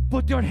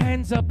 Put your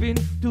hands up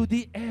into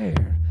the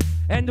air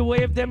and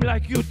wave them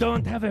like you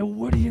don't have a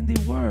worry in the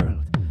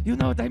world. You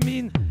know what I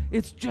mean?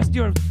 It's just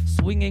you're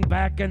swinging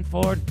back and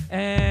forth,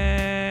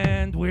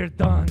 and we're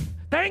done.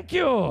 Thank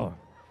you.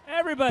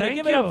 Everybody,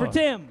 give it up for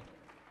Tim.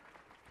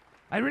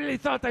 I really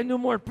thought I knew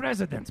more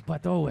presidents,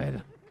 but oh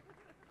well.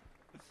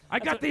 I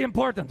got the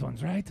important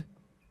ones, right?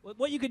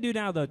 What you can do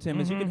now, though,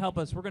 Tim, is you can help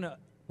us. We're gonna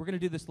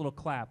do this little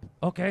clap.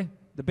 Okay.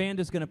 The band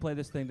is gonna play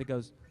this thing that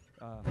goes.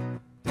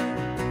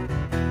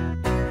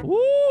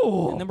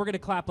 Ooh. And then we're gonna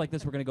clap like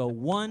this. We're gonna go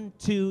 1,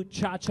 2,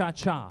 cha cha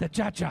cha. The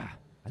cha-cha.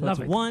 I So love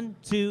it's it. 1,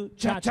 2,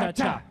 cha cha cha.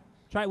 Cha-cha-cha.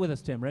 Try it with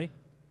us, Tim. Ready?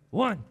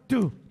 1,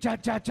 2,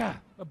 cha-cha-cha.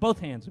 Both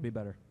hands would be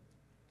better.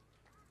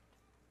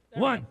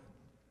 1,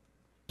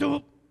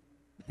 2.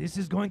 This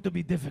is going to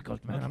be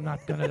difficult, man. I'm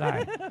not gonna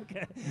lie.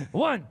 Okay.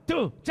 1,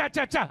 2,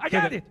 cha-cha-cha. I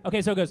got it.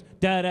 Okay, so it goes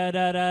da da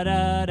da da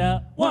da da.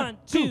 1,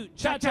 2,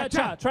 cha cha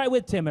cha. Try it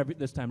with Tim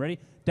this time. Ready?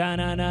 Da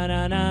na na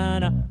na na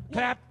na.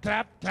 Clap,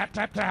 clap, clap,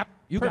 clap, clap.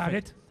 You got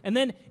it. And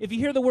then if you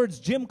hear the words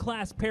gym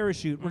class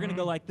parachute, we're gonna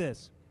go like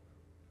this.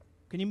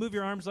 Can you move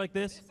your arms like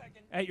this?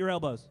 At your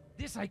elbows.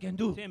 This I can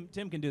do.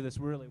 Tim can do this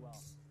really well.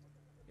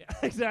 Yeah,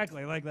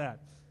 exactly like that.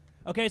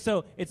 Okay,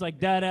 so it's like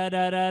da da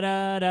da da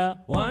da da.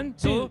 1,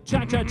 2,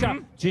 cha cha cha.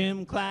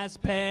 Gym class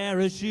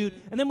parachute.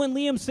 And then when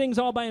Liam sings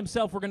all by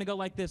himself, we're gonna go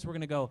like this. We're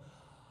gonna go.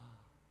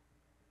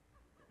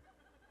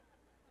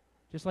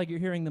 Just like you're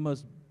hearing the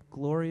most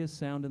glorious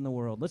sound in the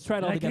world. Let's try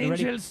it all Like together.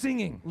 angels Ready?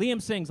 singing.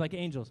 Liam sings like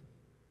angels.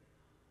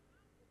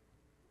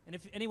 And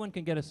if anyone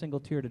can get a single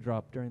tear to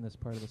drop during this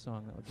part of the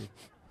song, that would be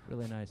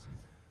really nice.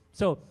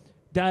 So,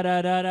 da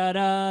da da da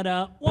da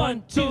da.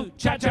 1, 2,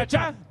 cha cha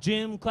cha.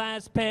 Gym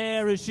class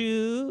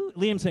parachute.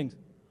 Liam sings.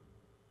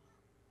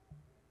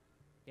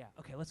 Yeah,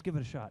 okay, let's give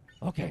it a shot.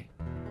 Okay.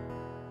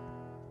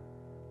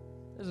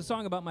 There's a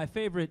song about my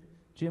favorite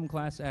gym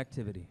class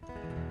activity. Go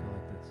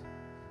like this.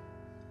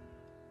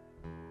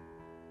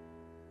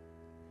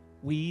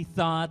 We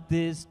thought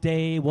this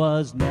day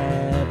was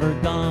never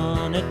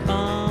gonna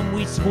come.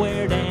 we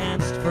square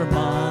danced for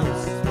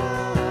months.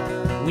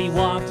 We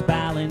walked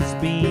balance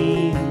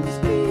beams.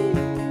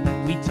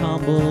 We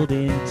tumbled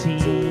in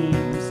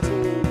teams.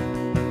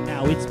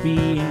 Now it's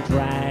being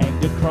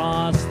dragged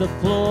across the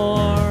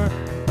floor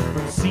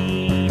from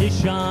sea to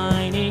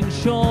shining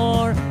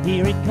shore.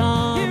 Here it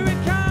comes. Here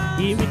it comes.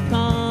 Here it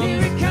comes.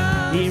 Here it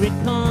comes. Here it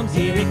comes.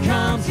 Here it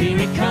comes. Here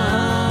it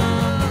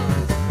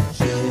comes.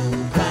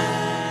 Gym class.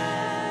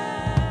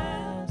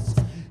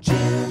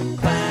 Gym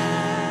class.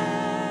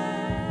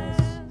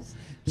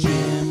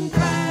 Gym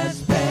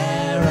class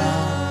para.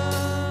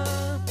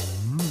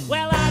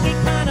 Well, I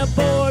get kind of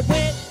bored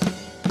with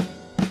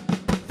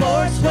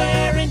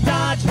foursquare and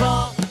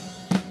dodgeball.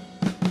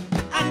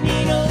 I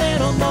need a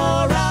little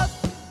more of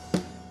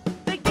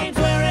the games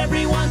where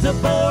everyone's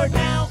aboard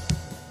now.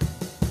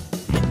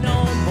 And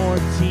no more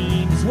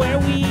teams where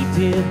we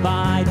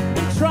divide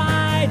and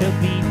try to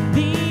beat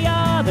the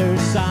other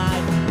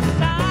side.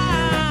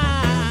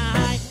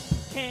 I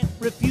can't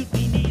refute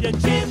we need a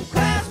gym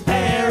class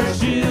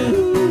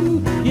parachute.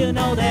 You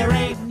know there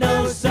ain't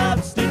no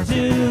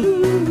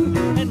substitute.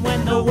 And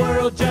when the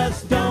world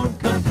just don't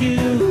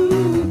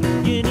compute,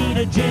 you need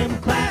a gym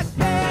class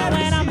parachute.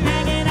 When I'm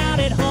hanging out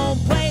at home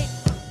plate,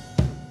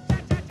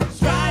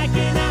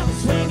 striking out and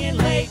swinging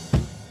late,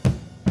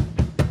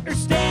 or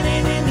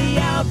standing in the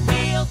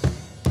outfield,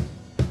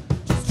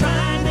 just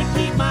trying to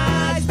keep my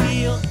eyes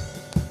peeled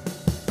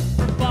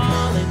for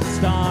falling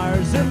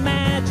stars or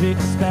magic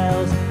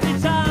spells.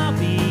 It's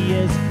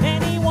obvious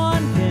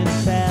anyone can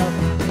tell.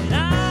 And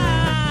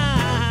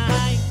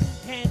I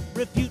can't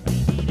refute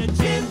we need a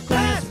gym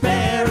class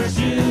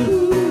parachute.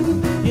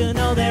 You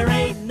know there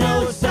ain't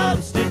no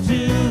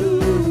substitute.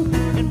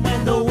 And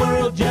when the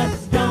world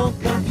just don't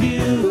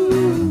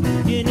compute,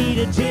 you need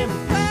a gym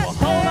class. Well,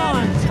 hold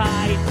on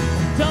tight,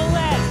 don't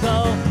let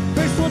go.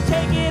 First we'll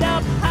take it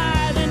up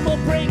high, then we'll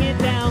bring it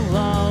down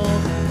low.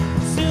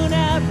 Soon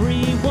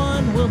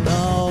everyone will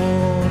know.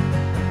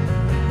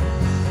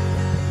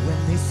 When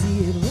they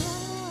see it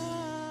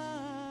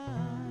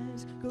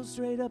rise, go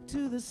straight up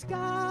to the skies,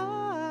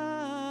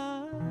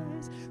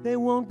 they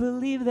won't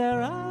believe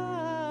their eyes.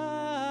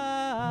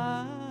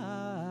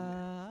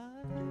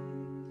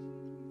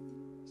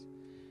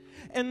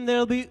 And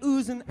they'll be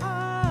oozing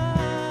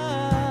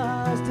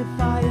eyes,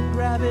 defying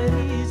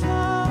gravity's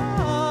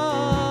laws.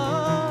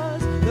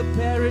 The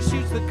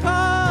parachute's the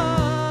cause.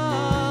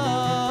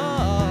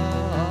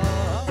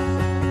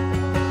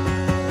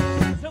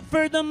 So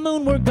for the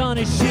moon we're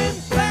gonna shoot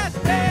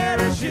fast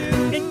parachute.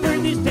 And for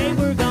this day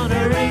we're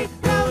gonna rate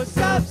no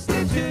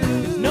substitute.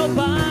 'Cause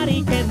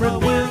nobody can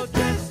refute,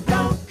 just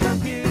don't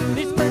compute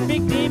this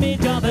perfect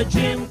image of a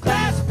gym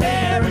class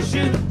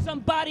parachute.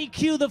 Somebody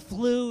cue the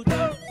flute.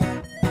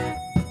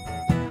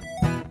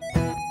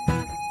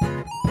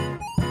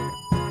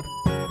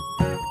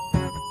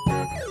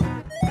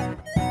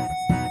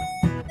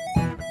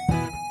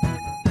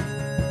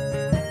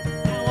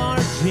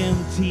 Gym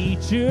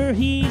teacher,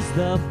 he's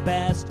the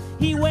best.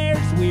 He wears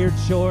weird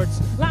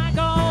shorts like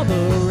all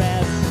the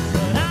rest.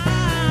 But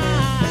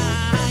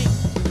I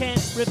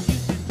can't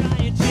refute the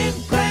giant gym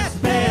class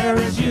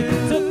parachute.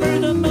 So for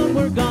the moon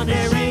we're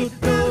gonna shoot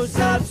no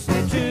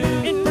substitute.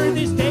 And for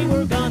this day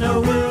we're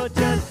gonna world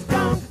just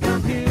don't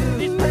compute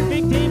this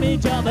perfect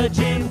image of a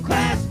gym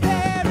class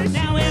parachute.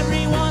 Now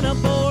everyone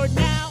aboard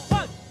now.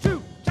 1,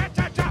 2,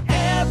 cha-cha-cha.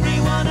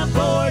 Everyone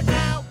aboard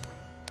now.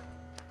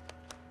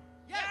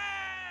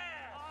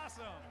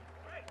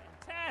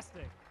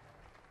 Fantastic.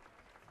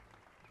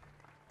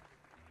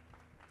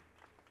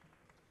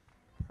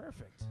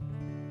 Perfect.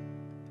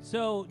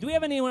 So, do we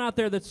have anyone out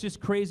there that's just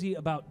crazy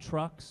about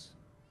trucks?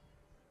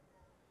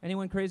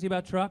 Anyone crazy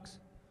about trucks?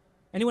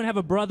 Anyone have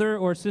a brother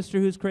or sister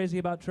who's crazy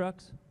about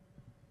trucks?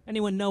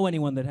 Anyone know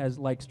anyone that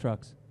likes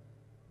trucks?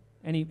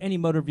 Any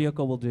motor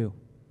vehicle will do.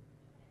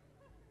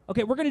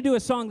 Okay, we're going to do a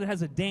song that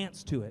has a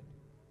dance to it.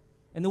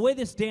 And the way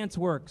this dance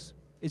works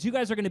is you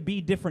guys are going to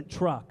be different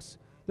trucks.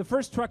 The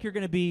first truck you're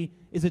going to be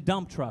is a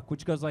dump truck,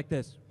 which goes like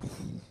this.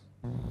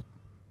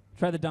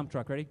 Try the dump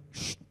truck, ready?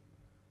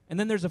 And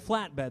then there's a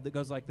flatbed that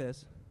goes like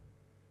this.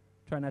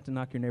 Try not to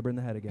knock your neighbor in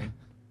the head again.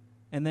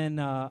 And then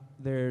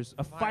there's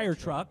a fire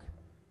truck.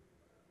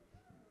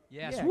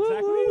 Yes, Yeah,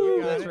 exactly. You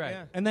got That's it, right.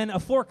 yeah. And then a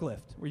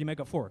forklift, where you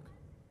make a fork.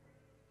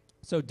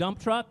 So dump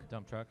truck,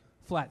 Dump truck.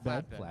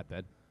 flatbed,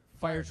 Flatbed.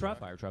 fire truck,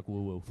 Fire truck.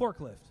 Woo woo.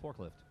 forklift,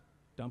 Forklift.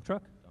 dump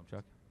truck, Dump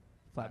truck.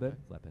 flatbed,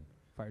 Flatbed.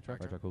 fire truck,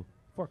 Fire truck. Woo.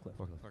 forklift,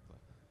 Forklift.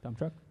 dump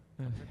truck,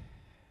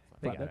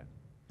 They got flatbed, it.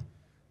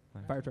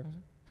 fire truck,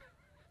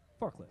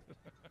 forklift.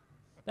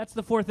 That's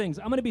the 4 things.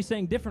 I'm going to be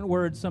saying different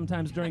words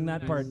sometimes during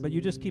that part, but you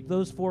just keep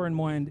those 4 in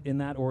mind in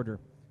that order.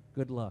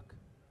 Good luck.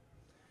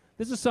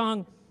 This is a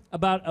song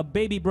about a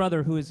baby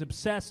brother who is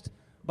obsessed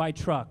by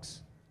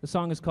trucks. The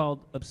song is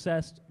called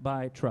Obsessed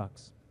by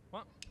Trucks.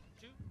 1,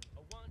 2,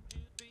 1, 2,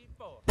 3,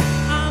 4.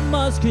 I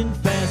must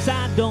confess,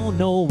 I don't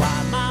know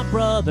why my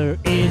brother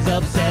is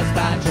obsessed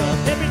by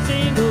trucks. Every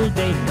single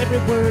day, every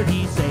word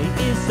he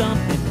says is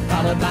something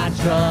followed by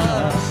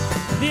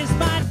trucks. This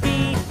might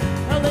be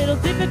a little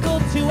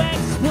difficult to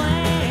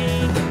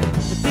explain, but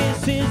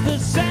this is the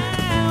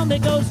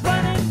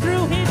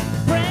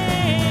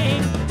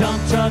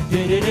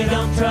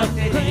dump truck,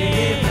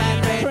 flatbed,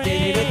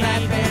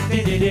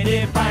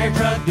 flatbed, fire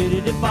truck,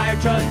 fire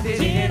truck,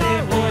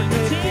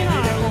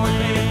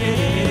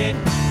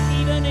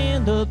 Even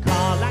in the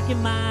car, like you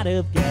might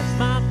have guessed,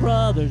 my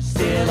brother's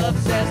still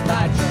obsessed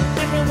by trucks.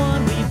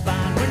 everyone we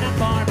find, we're not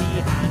far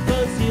behind,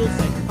 'cause he'll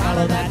sing,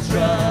 follow that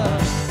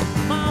truck.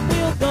 Mom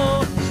will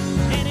go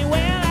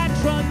anywhere that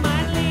truck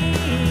might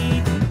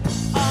lead,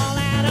 all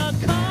at a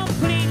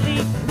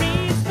completely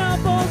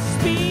reasonable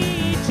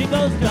speed. She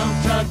goes,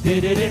 dump truck,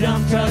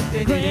 Dump truck,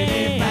 flatbed,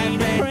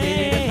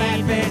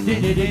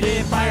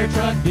 flatbed, fire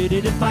truck,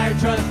 fire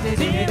truck,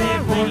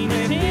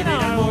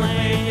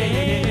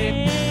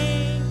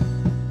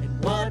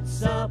 and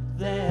what's up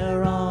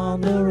there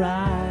on the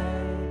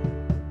right?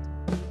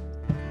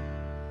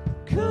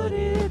 Could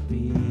it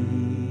be?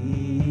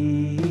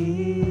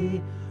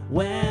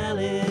 Well,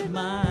 it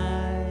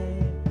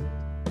might.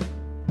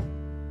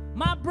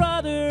 My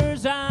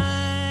brother's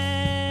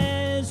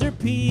eyes are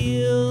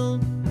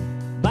peeled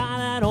by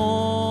that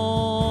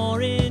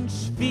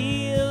orange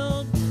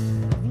field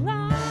of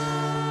light.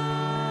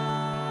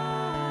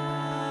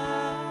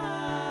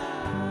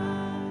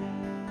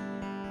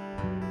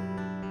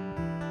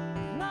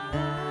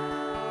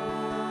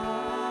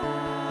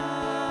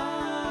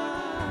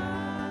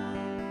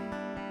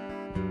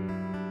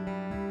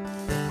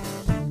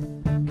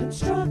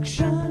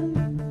 Construction.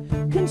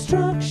 Can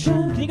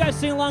you guys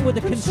sing along with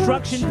the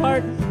construction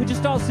part? We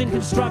just all sing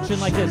construction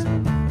like this.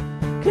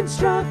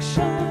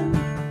 Construction.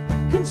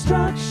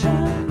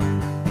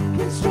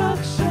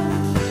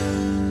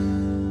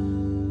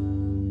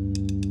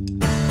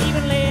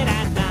 Even late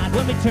at night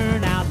when we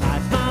turn out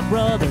lights, my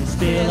brother's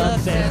still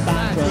obsessed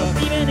by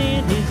trucks. Even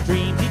in his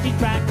dreams, he sees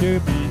tractor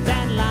beams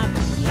and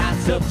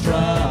lots of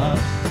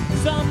trucks.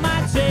 Some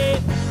might say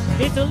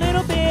it's a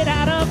little bit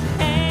out of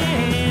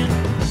hand.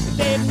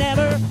 They've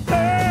never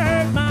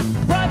heard my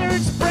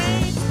brother's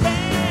brains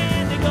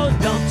band. It goes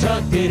dump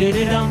truck,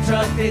 dump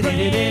truck,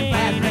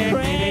 flatbed,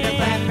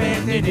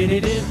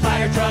 flatbed,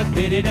 fire truck,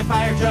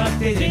 fire truck,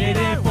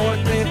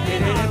 forklift,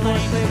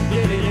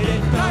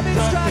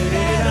 garbage truck,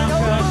 dump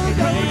truck,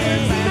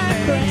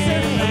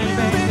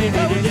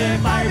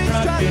 fire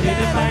truck,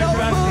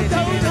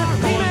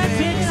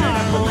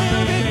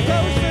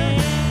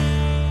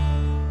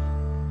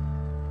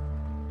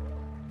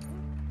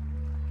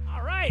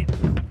 all right.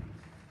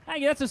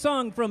 Hey, that's a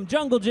song from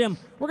Jungle Jim.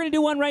 We're going to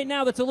do one right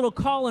now that's a little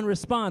call and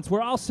response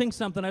where I'll sing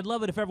something. I'd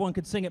love it if everyone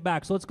could sing it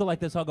back. So let's go like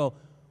this. I'll go,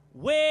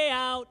 way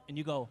out, and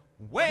you go,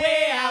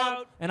 way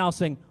out. And I'll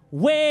sing,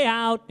 way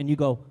out, and you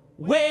go,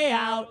 way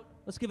out.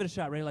 Let's give it a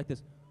shot. Ready? Like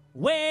this.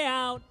 Way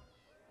out.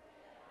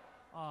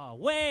 Oh,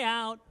 way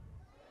out.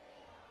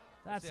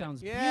 That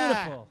sounds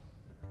beautiful.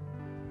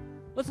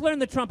 Let's learn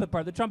the trumpet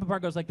part. The trumpet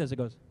part goes like this. It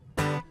goes,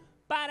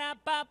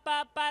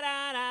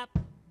 ba-da-ba-ba-ba-da-da,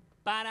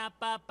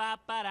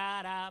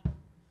 ba-da-ba-ba-ba-da-da,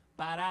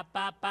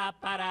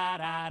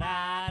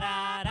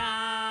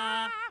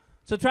 ba-da-ba-ba-ba-da-da-da-da.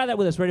 So try that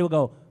with us. Ready? We'll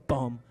go,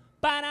 boom.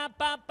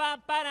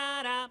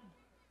 Ba-da-ba-ba-ba-da-da,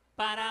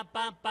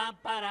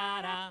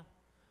 ba-da-ba-ba-ba-da-da,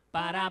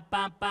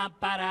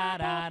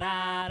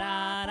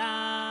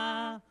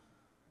 ba-da-ba-ba-ba-da-da-da-da.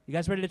 You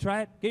guys ready to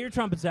try it? Get your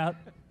trumpets out.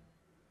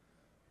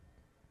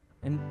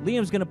 And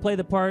Liam's going to play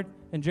the part,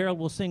 and Gerald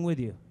will sing with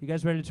you. You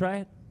guys ready to try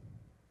it?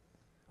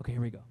 Okay,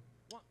 here we go.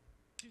 1,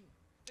 2,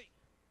 3,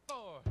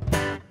 4.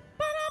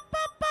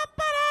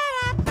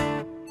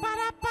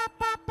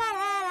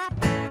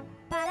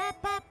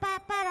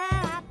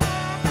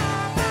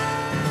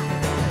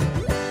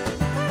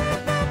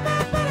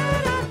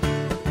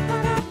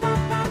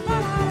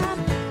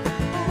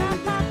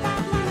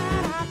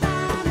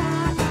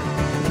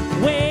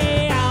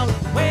 Way out,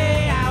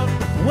 way out,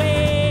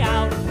 way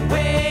out,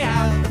 way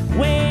out,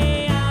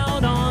 way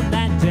out on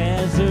that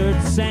desert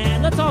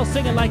sand. Let's all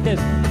sing it like this.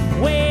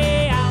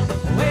 Way out,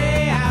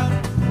 Way out,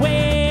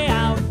 way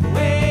out,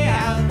 way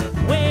out,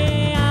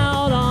 way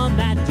out on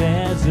that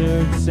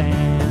desert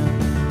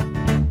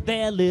sand.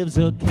 There lives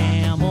a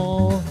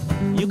camel,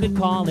 you could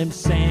call him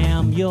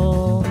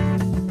Samuel,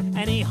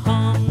 and he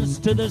hums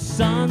to the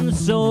sun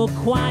so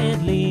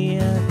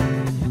quietly.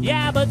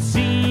 Yeah, but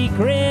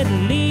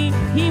secretly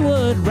he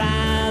would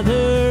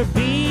rather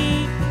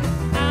be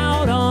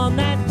out on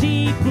that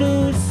deep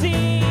blue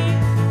sea,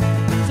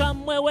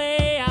 somewhere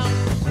way out,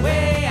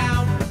 way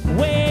out,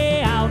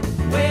 way out,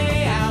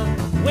 way out,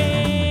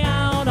 way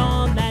out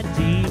on that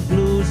deep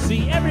blue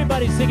sea.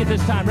 Everybody sing it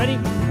this time. Ready?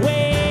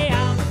 Way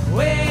out,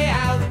 way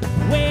out,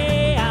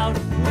 way out,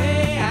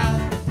 way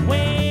out,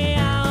 way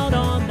out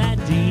on that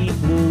deep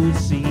blue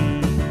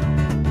sea.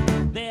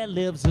 There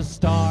lives a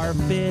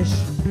starfish,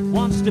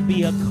 wants to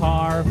be a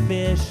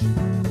carfish,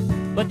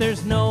 but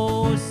there's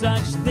no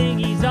such thing,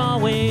 he's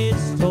always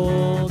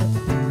told.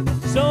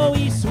 So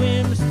he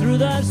swims through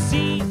the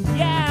sea,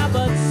 yeah,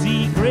 but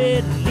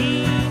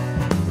secretly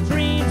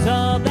dreams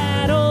of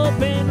that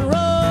open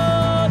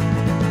road,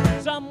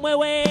 somewhere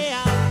way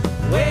out,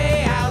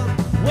 way out,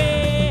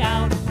 way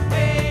out,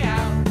 way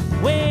out,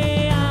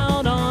 way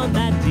out on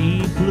that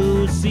deep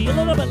blue sea. A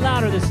little bit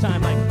louder this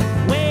time, like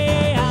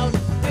way out,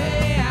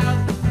 way out,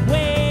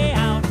 way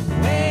out,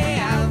 way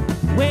out,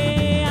 way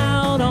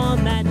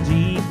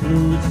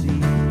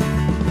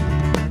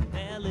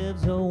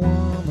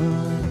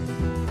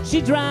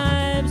She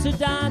drives a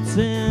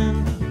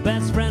Datsun.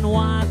 Best friend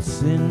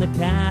Watson, the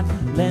cat,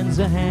 lends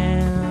a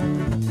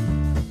hand.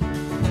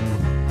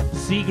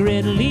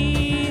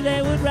 Secretly,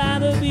 they would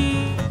rather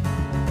be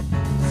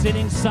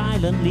sitting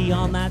silently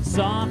on that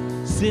soft,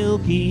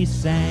 silky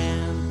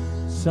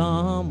sand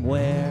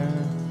somewhere.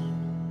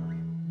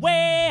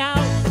 Way out,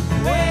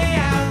 Way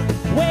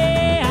out,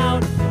 way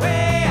out,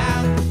 way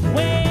out.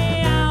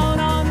 way out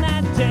on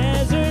that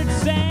desert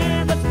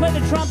sand. Let's play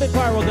the trumpet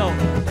part. We'll go.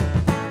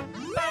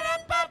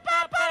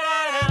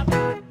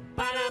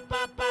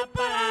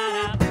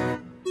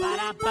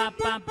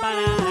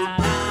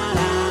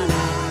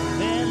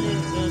 There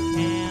lives a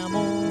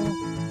camel,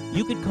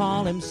 you could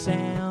call him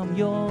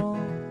Samuel,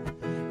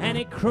 and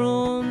he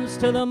croons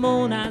to the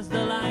moon as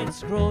the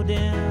lights grow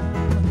dim.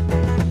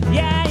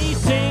 Yeah, he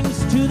sings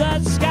to the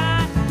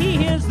sky, he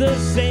hears the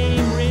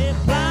same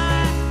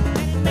reply, and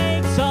it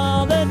makes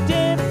all the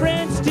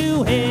difference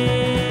to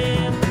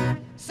him.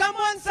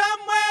 Someone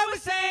somewhere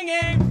was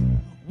singing.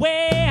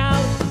 Way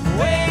out,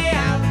 Way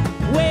out,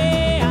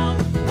 way out,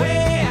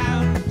 way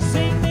out.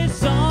 sing this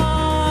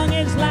song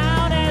as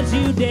loud as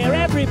you dare.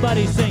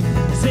 Everybody sing,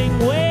 sing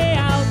way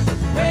out,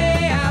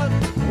 Way out,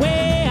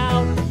 way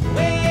out.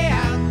 way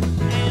out.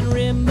 And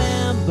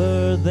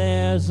remember,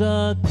 there's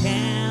a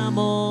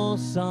camel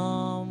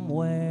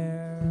somewhere.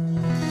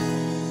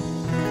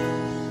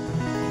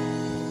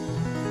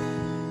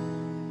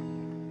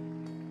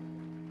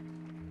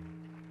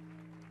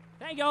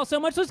 Thank you all so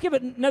much. Let's give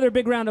it another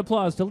big round of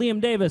applause to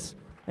Liam Davis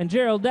and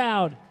Gerald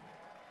Dowd.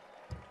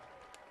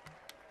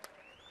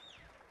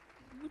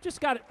 We've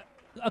just got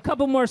a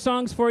couple more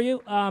songs for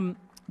you.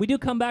 We do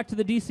come back to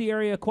the D.C.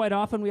 area quite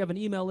often. We have an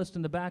email list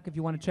in the back if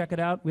you want to check it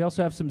out. We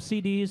also have some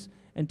CDs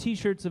and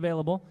T-shirts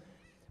available.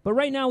 But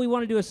right now we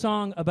want to do a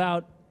song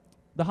about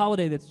the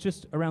holiday that's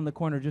just around the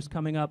corner, just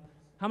coming up.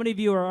 How many of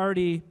you are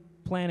already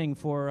planning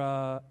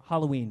for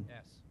Halloween?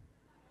 Yes.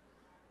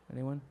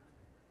 Anyone?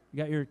 You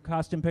got your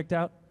costume picked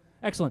out?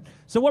 Excellent.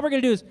 So what we're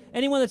going to do is,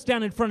 anyone that's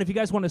down in front, if you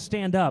guys want to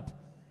stand up,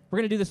 we're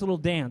going to do this little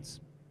dance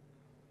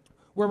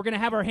where we're going to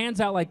have our hands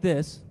out like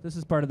this. This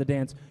is part of the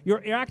dance.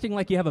 You're acting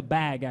like you have a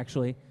bag,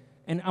 actually.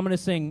 And I'm going to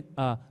sing,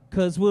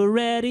 'Cause we're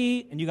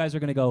ready. And you guys are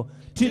going to go,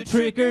 to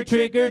trick or,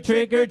 trick or,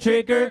 trick or,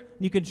 trick or.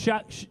 You can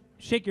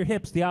shake your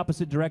hips the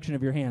opposite direction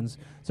of your hands.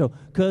 So,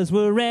 'cause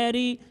we're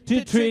ready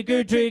to trick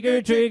or, trick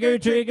or, trick or,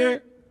 trick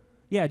or.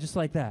 Yeah, just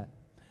like that.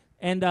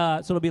 And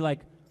so it'll be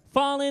like,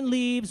 fallen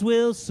leaves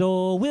will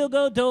sow, we'll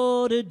go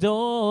door to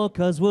door,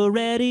 'cause we're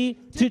ready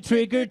to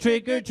trick or,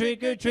 trick or,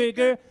 trick or, trick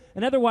or.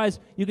 And otherwise,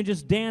 you can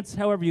just dance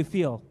however you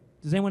feel.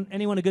 Does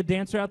anyone a good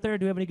dancer out there?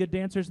 Do we have any good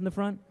dancers in the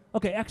front?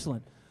 Okay,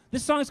 excellent.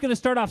 This song's going to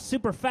start off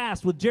super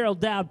fast with Gerald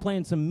Dowd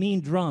playing some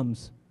mean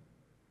drums.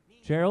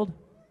 Gerald?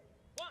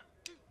 1,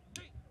 2,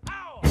 3,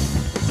 ow!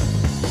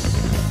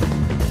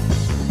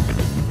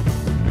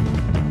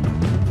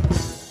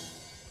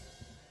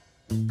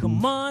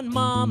 Come on,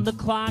 Mom, the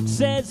clock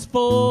says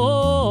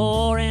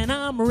 4, and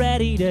I'm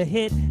ready to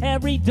hit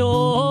every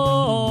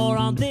door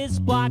on this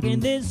block, in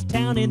this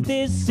town, in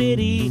this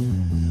city.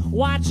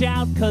 Watch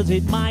out, 'cause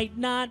it might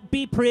not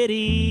be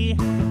pretty.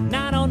 And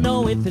I don't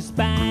know if this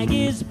bag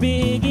is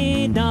big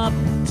enough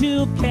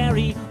to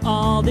carry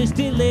all this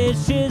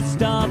delicious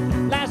stuff.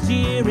 Last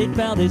year it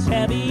felt as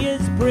heavy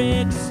as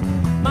bricks.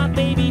 My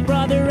baby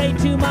brother ate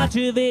too much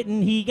of it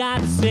and he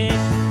got sick.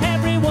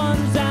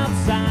 Everyone's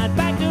outside,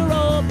 back door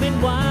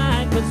open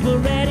wide, 'cause we're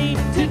ready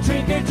to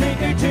trick or,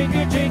 trick or, trick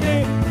or, trick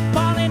or.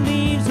 Fallen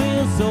leaves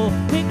will sow,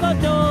 we go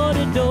door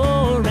to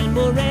door, and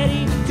we're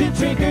ready to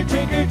trick or,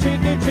 trick or,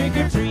 trick or, trick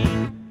or, treat.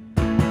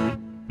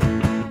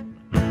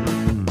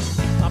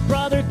 My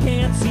brother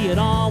can't see it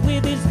all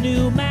with his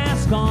new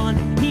mask on.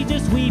 He's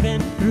just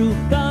weaving through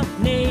the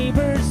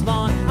neighbor's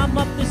lawn. I'm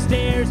up the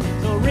stairs,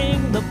 so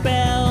ring the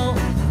bell.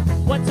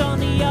 What's on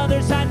the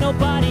other side,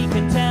 nobody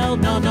can tell.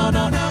 No, no,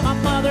 no, no. My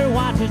mother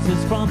watches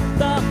us from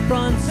the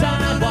front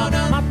sidewalk.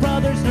 My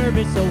brother's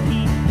nervous, so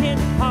he can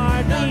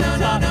hardly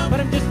talk.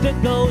 But I'm just a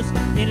ghost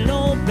in an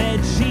old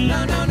bed sheet.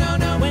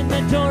 When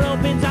the door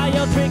opens, I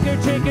yell trick or,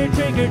 trick or,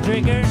 trick or,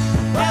 trick or.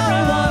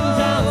 Everyone's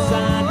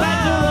outside,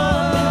 back door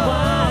open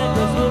wide,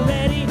 'cause we're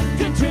ready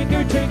to trick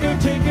or, trick or,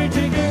 trick or,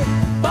 trick or.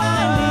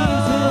 Fallen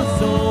leaves will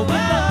sow, we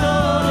go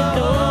door to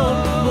door.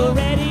 We're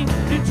ready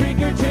to trick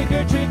or, trick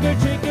or, trick or,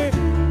 trick or.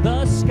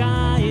 The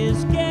sky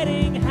is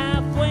getting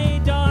halfway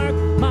dark.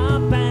 My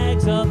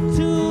bag's up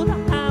to the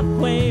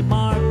halfway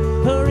mark.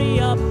 Hurry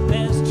up,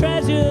 there's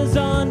treasures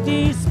on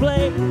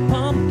display.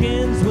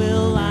 Pumpkins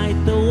will light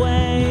the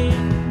way.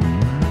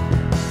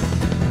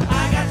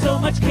 I got so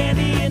much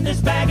candy in this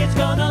bag, it's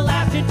gonna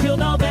last until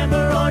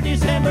November or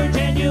December,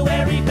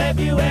 January,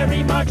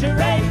 February, March or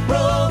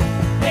April.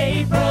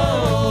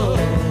 April.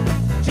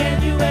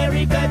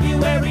 January,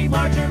 February,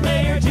 March or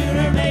May or June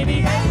or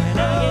maybe. When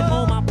I get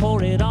home, I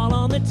pour it all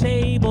on the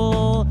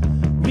table,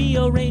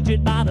 rearrange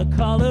it by the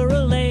color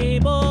of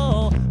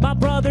label. My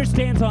brother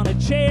stands on a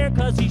chair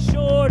 'cause he's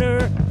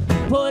shorter.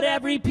 Put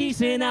every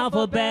piece in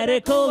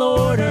alphabetical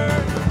order.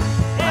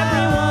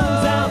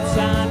 Everyone's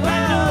outside,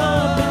 back door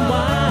open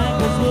wide,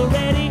 'cause we're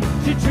ready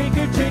to trick or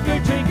trinker,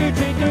 trinker,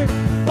 trinker.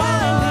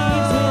 Falling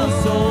leaves will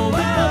soar,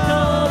 we go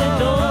door to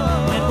door,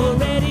 and we're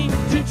ready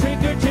to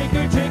trinker,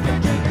 trinker, trinker,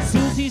 trinker.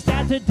 Susie's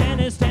at the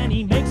dentist and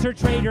he makes her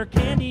trade her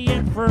candy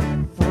in for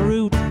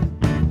fruit.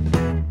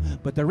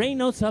 But there ain't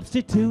no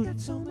substitute. Got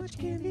so much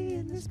candy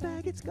in this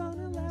bag, it's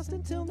gonna last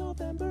until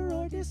November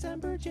or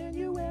December,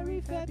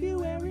 January,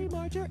 February,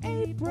 March, or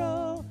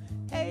April.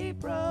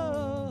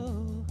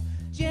 April.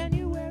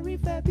 January,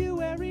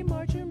 February,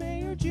 March, or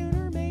May, or June,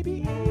 or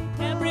maybe April.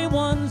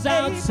 Everyone's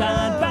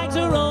outside, bags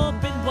are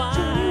open wide.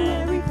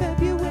 January,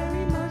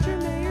 February, March, or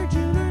May, or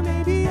June, or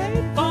maybe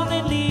April.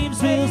 Falling leaves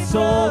will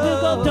soar,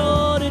 we'll go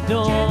door to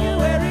door.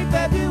 January,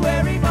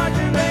 February, March,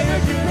 or May, or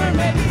June, or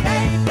maybe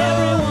April.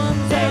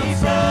 Everyone's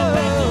outside,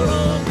 bags are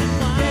open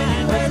wide.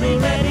 We're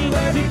ready to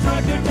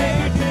trinker,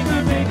 trinker,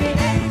 trinker, trinker.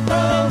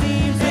 Falling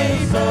leaves will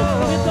soar,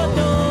 we'll go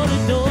door to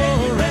door. And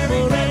we're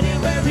ready to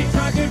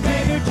trinker,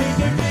 trinker,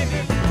 trinker,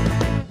 trinker.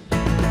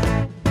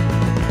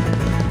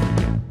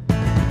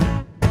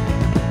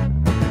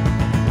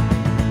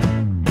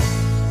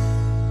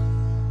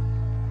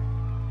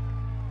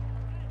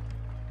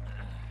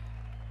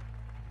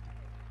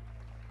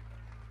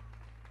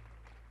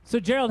 So,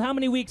 Gerald, how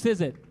many weeks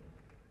is it?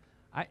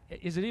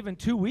 Is it even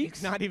 2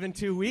 weeks? Not even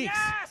 2 weeks.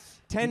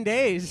 Yes! 10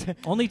 days.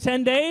 Only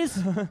 10 days?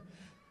 That's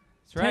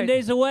 10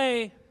 days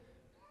away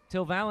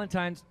Till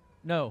Valentine's.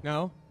 No.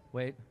 No.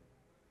 Wait.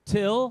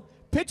 till...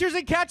 Pitchers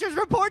and catchers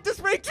report to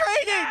spring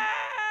training.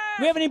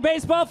 We have any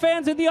baseball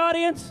fans in the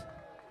audience?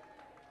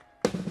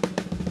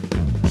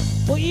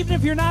 Well, even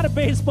if you're not a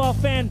baseball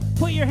fan,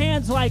 put your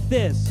hands like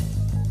this.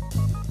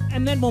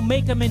 And then we'll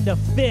make them into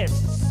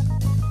fists.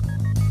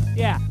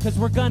 Yeah, because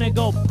we're going to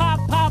go pop,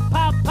 pop,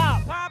 pop,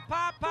 pop. Pop,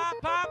 pop,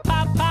 pop, pop.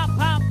 Pop, pop,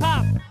 pop,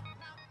 pop.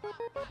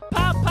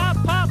 Pop, pop,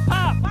 pop,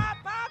 pop.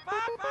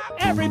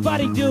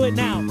 Everybody do it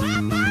now.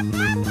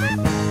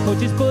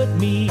 Coaches put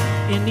me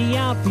in the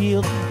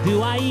outfield.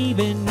 Do I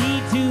even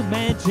need to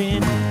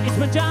mention? It's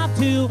my job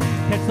to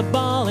catch the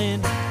ball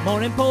and,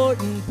 more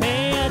important,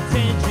 pay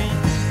attention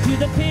to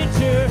the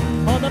pitcher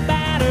or the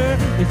batter.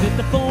 Is it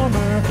the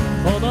former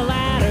or the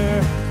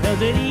latter?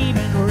 Does it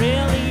even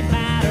really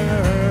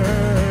matter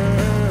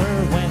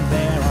when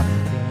there are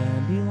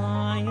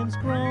dandelions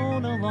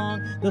grown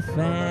along the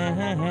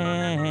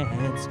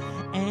fence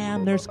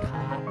and there's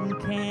cotton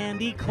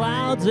candy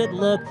clouds that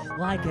look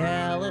like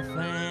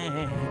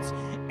elephants,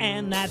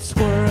 and that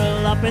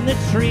squirrel up in the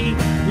tree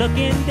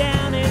looking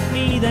down at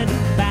me, then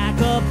back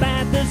up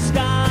at the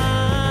sky?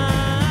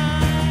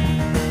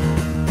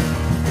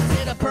 Is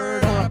it a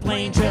bird or a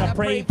plane? Should I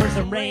pray for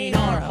some rain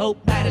or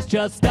hope that it's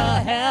just a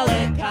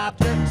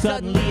helicopter?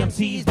 Suddenly I'm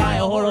seized by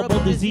a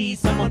horrible disease.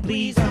 Someone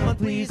please,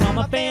 call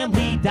my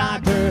family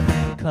doctor.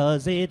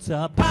 Cause it's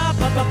a pop,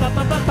 pop, pop, pop,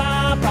 pop, pop, pop,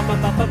 pop, pop, pop,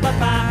 pop, pop,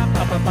 pop,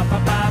 pop,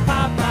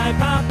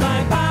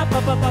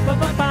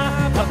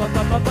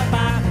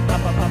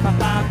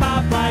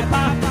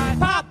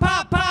 pop,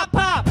 pop, pop,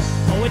 pop.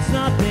 Oh, it's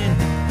nothing,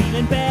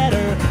 feeling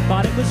better.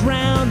 Thought it was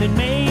round and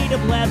made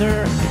of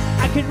leather.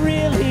 I could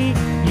really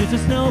use a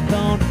snow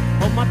cone.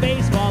 Hope my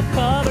baseball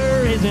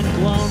cover isn't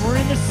blown. We're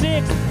in the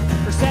 6th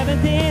or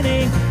 7th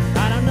inning.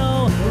 I don't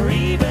know if we're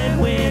even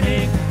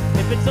winning.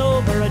 If it's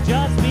over or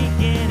just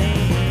beginning.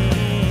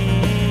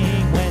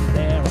 When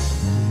there are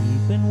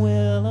weeping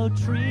willow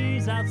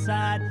trees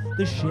outside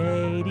the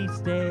shady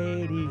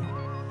stadium,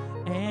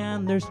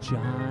 and there's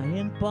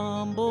giant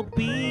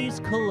bumblebees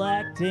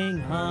collecting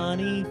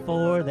honey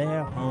for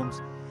their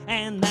homes,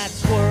 and that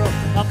squirrel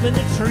up in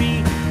the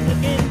tree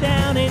looking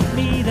down at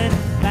me, then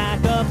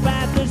back up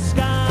at the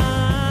sky.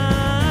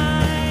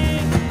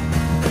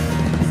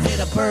 Is it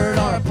a bird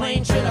or a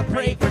plane? Should I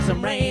pray for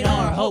some rain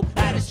or hope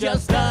that it's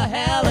just a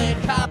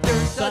helicopter?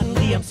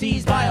 Suddenly I'm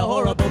seized by a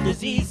horrible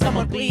disease.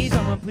 Someone please,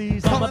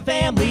 call my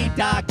family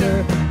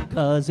doctor.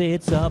 Cause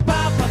it's a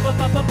pop, pop, pop,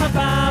 pop, pop, pop,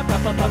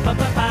 pop, pop, pop, pop,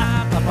 pop,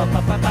 pop, pop,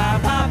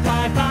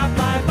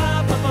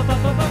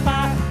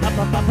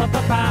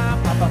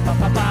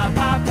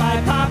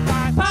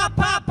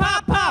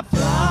 pop, pop.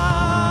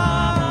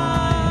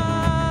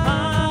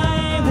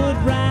 I would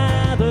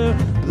rather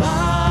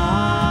lie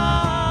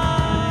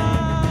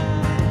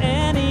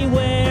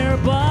anywhere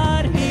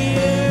but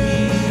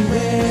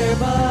here,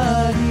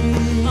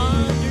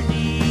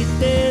 underneath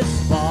this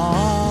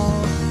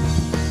fall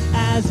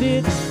as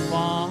it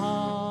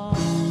falls.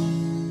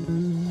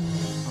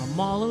 I'm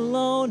all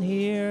alone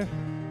here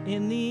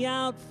in the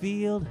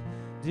outfield.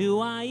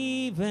 Do I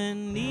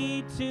even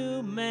need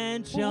to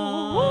mention?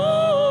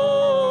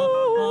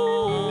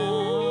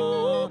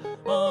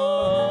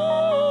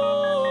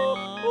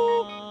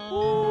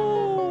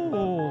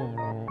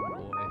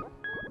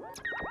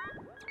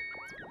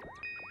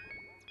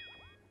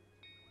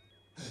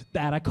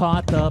 That I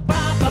caught the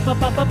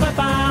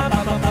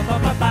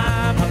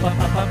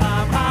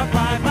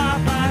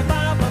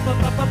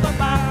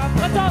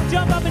let's all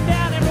jump up and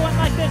down, everyone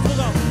like this. We'll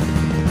go.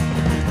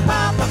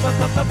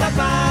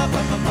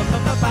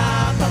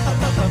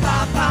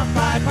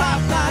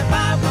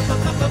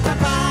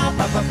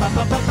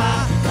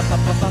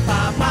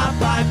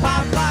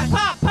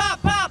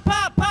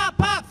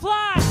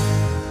 Fly!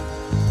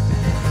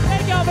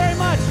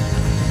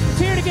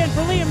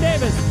 Liam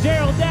Davis,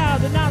 Gerald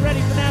Dowd, the Not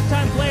Ready for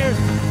Naptime players.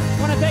 I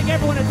want to thank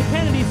everyone at the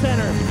Kennedy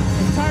Center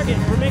and Target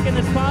for making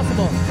this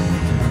possible.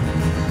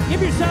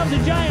 Give yourselves a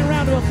giant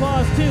round of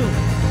applause, too,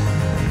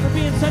 for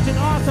being such an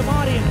awesome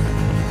audience.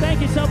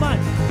 Thank you so much.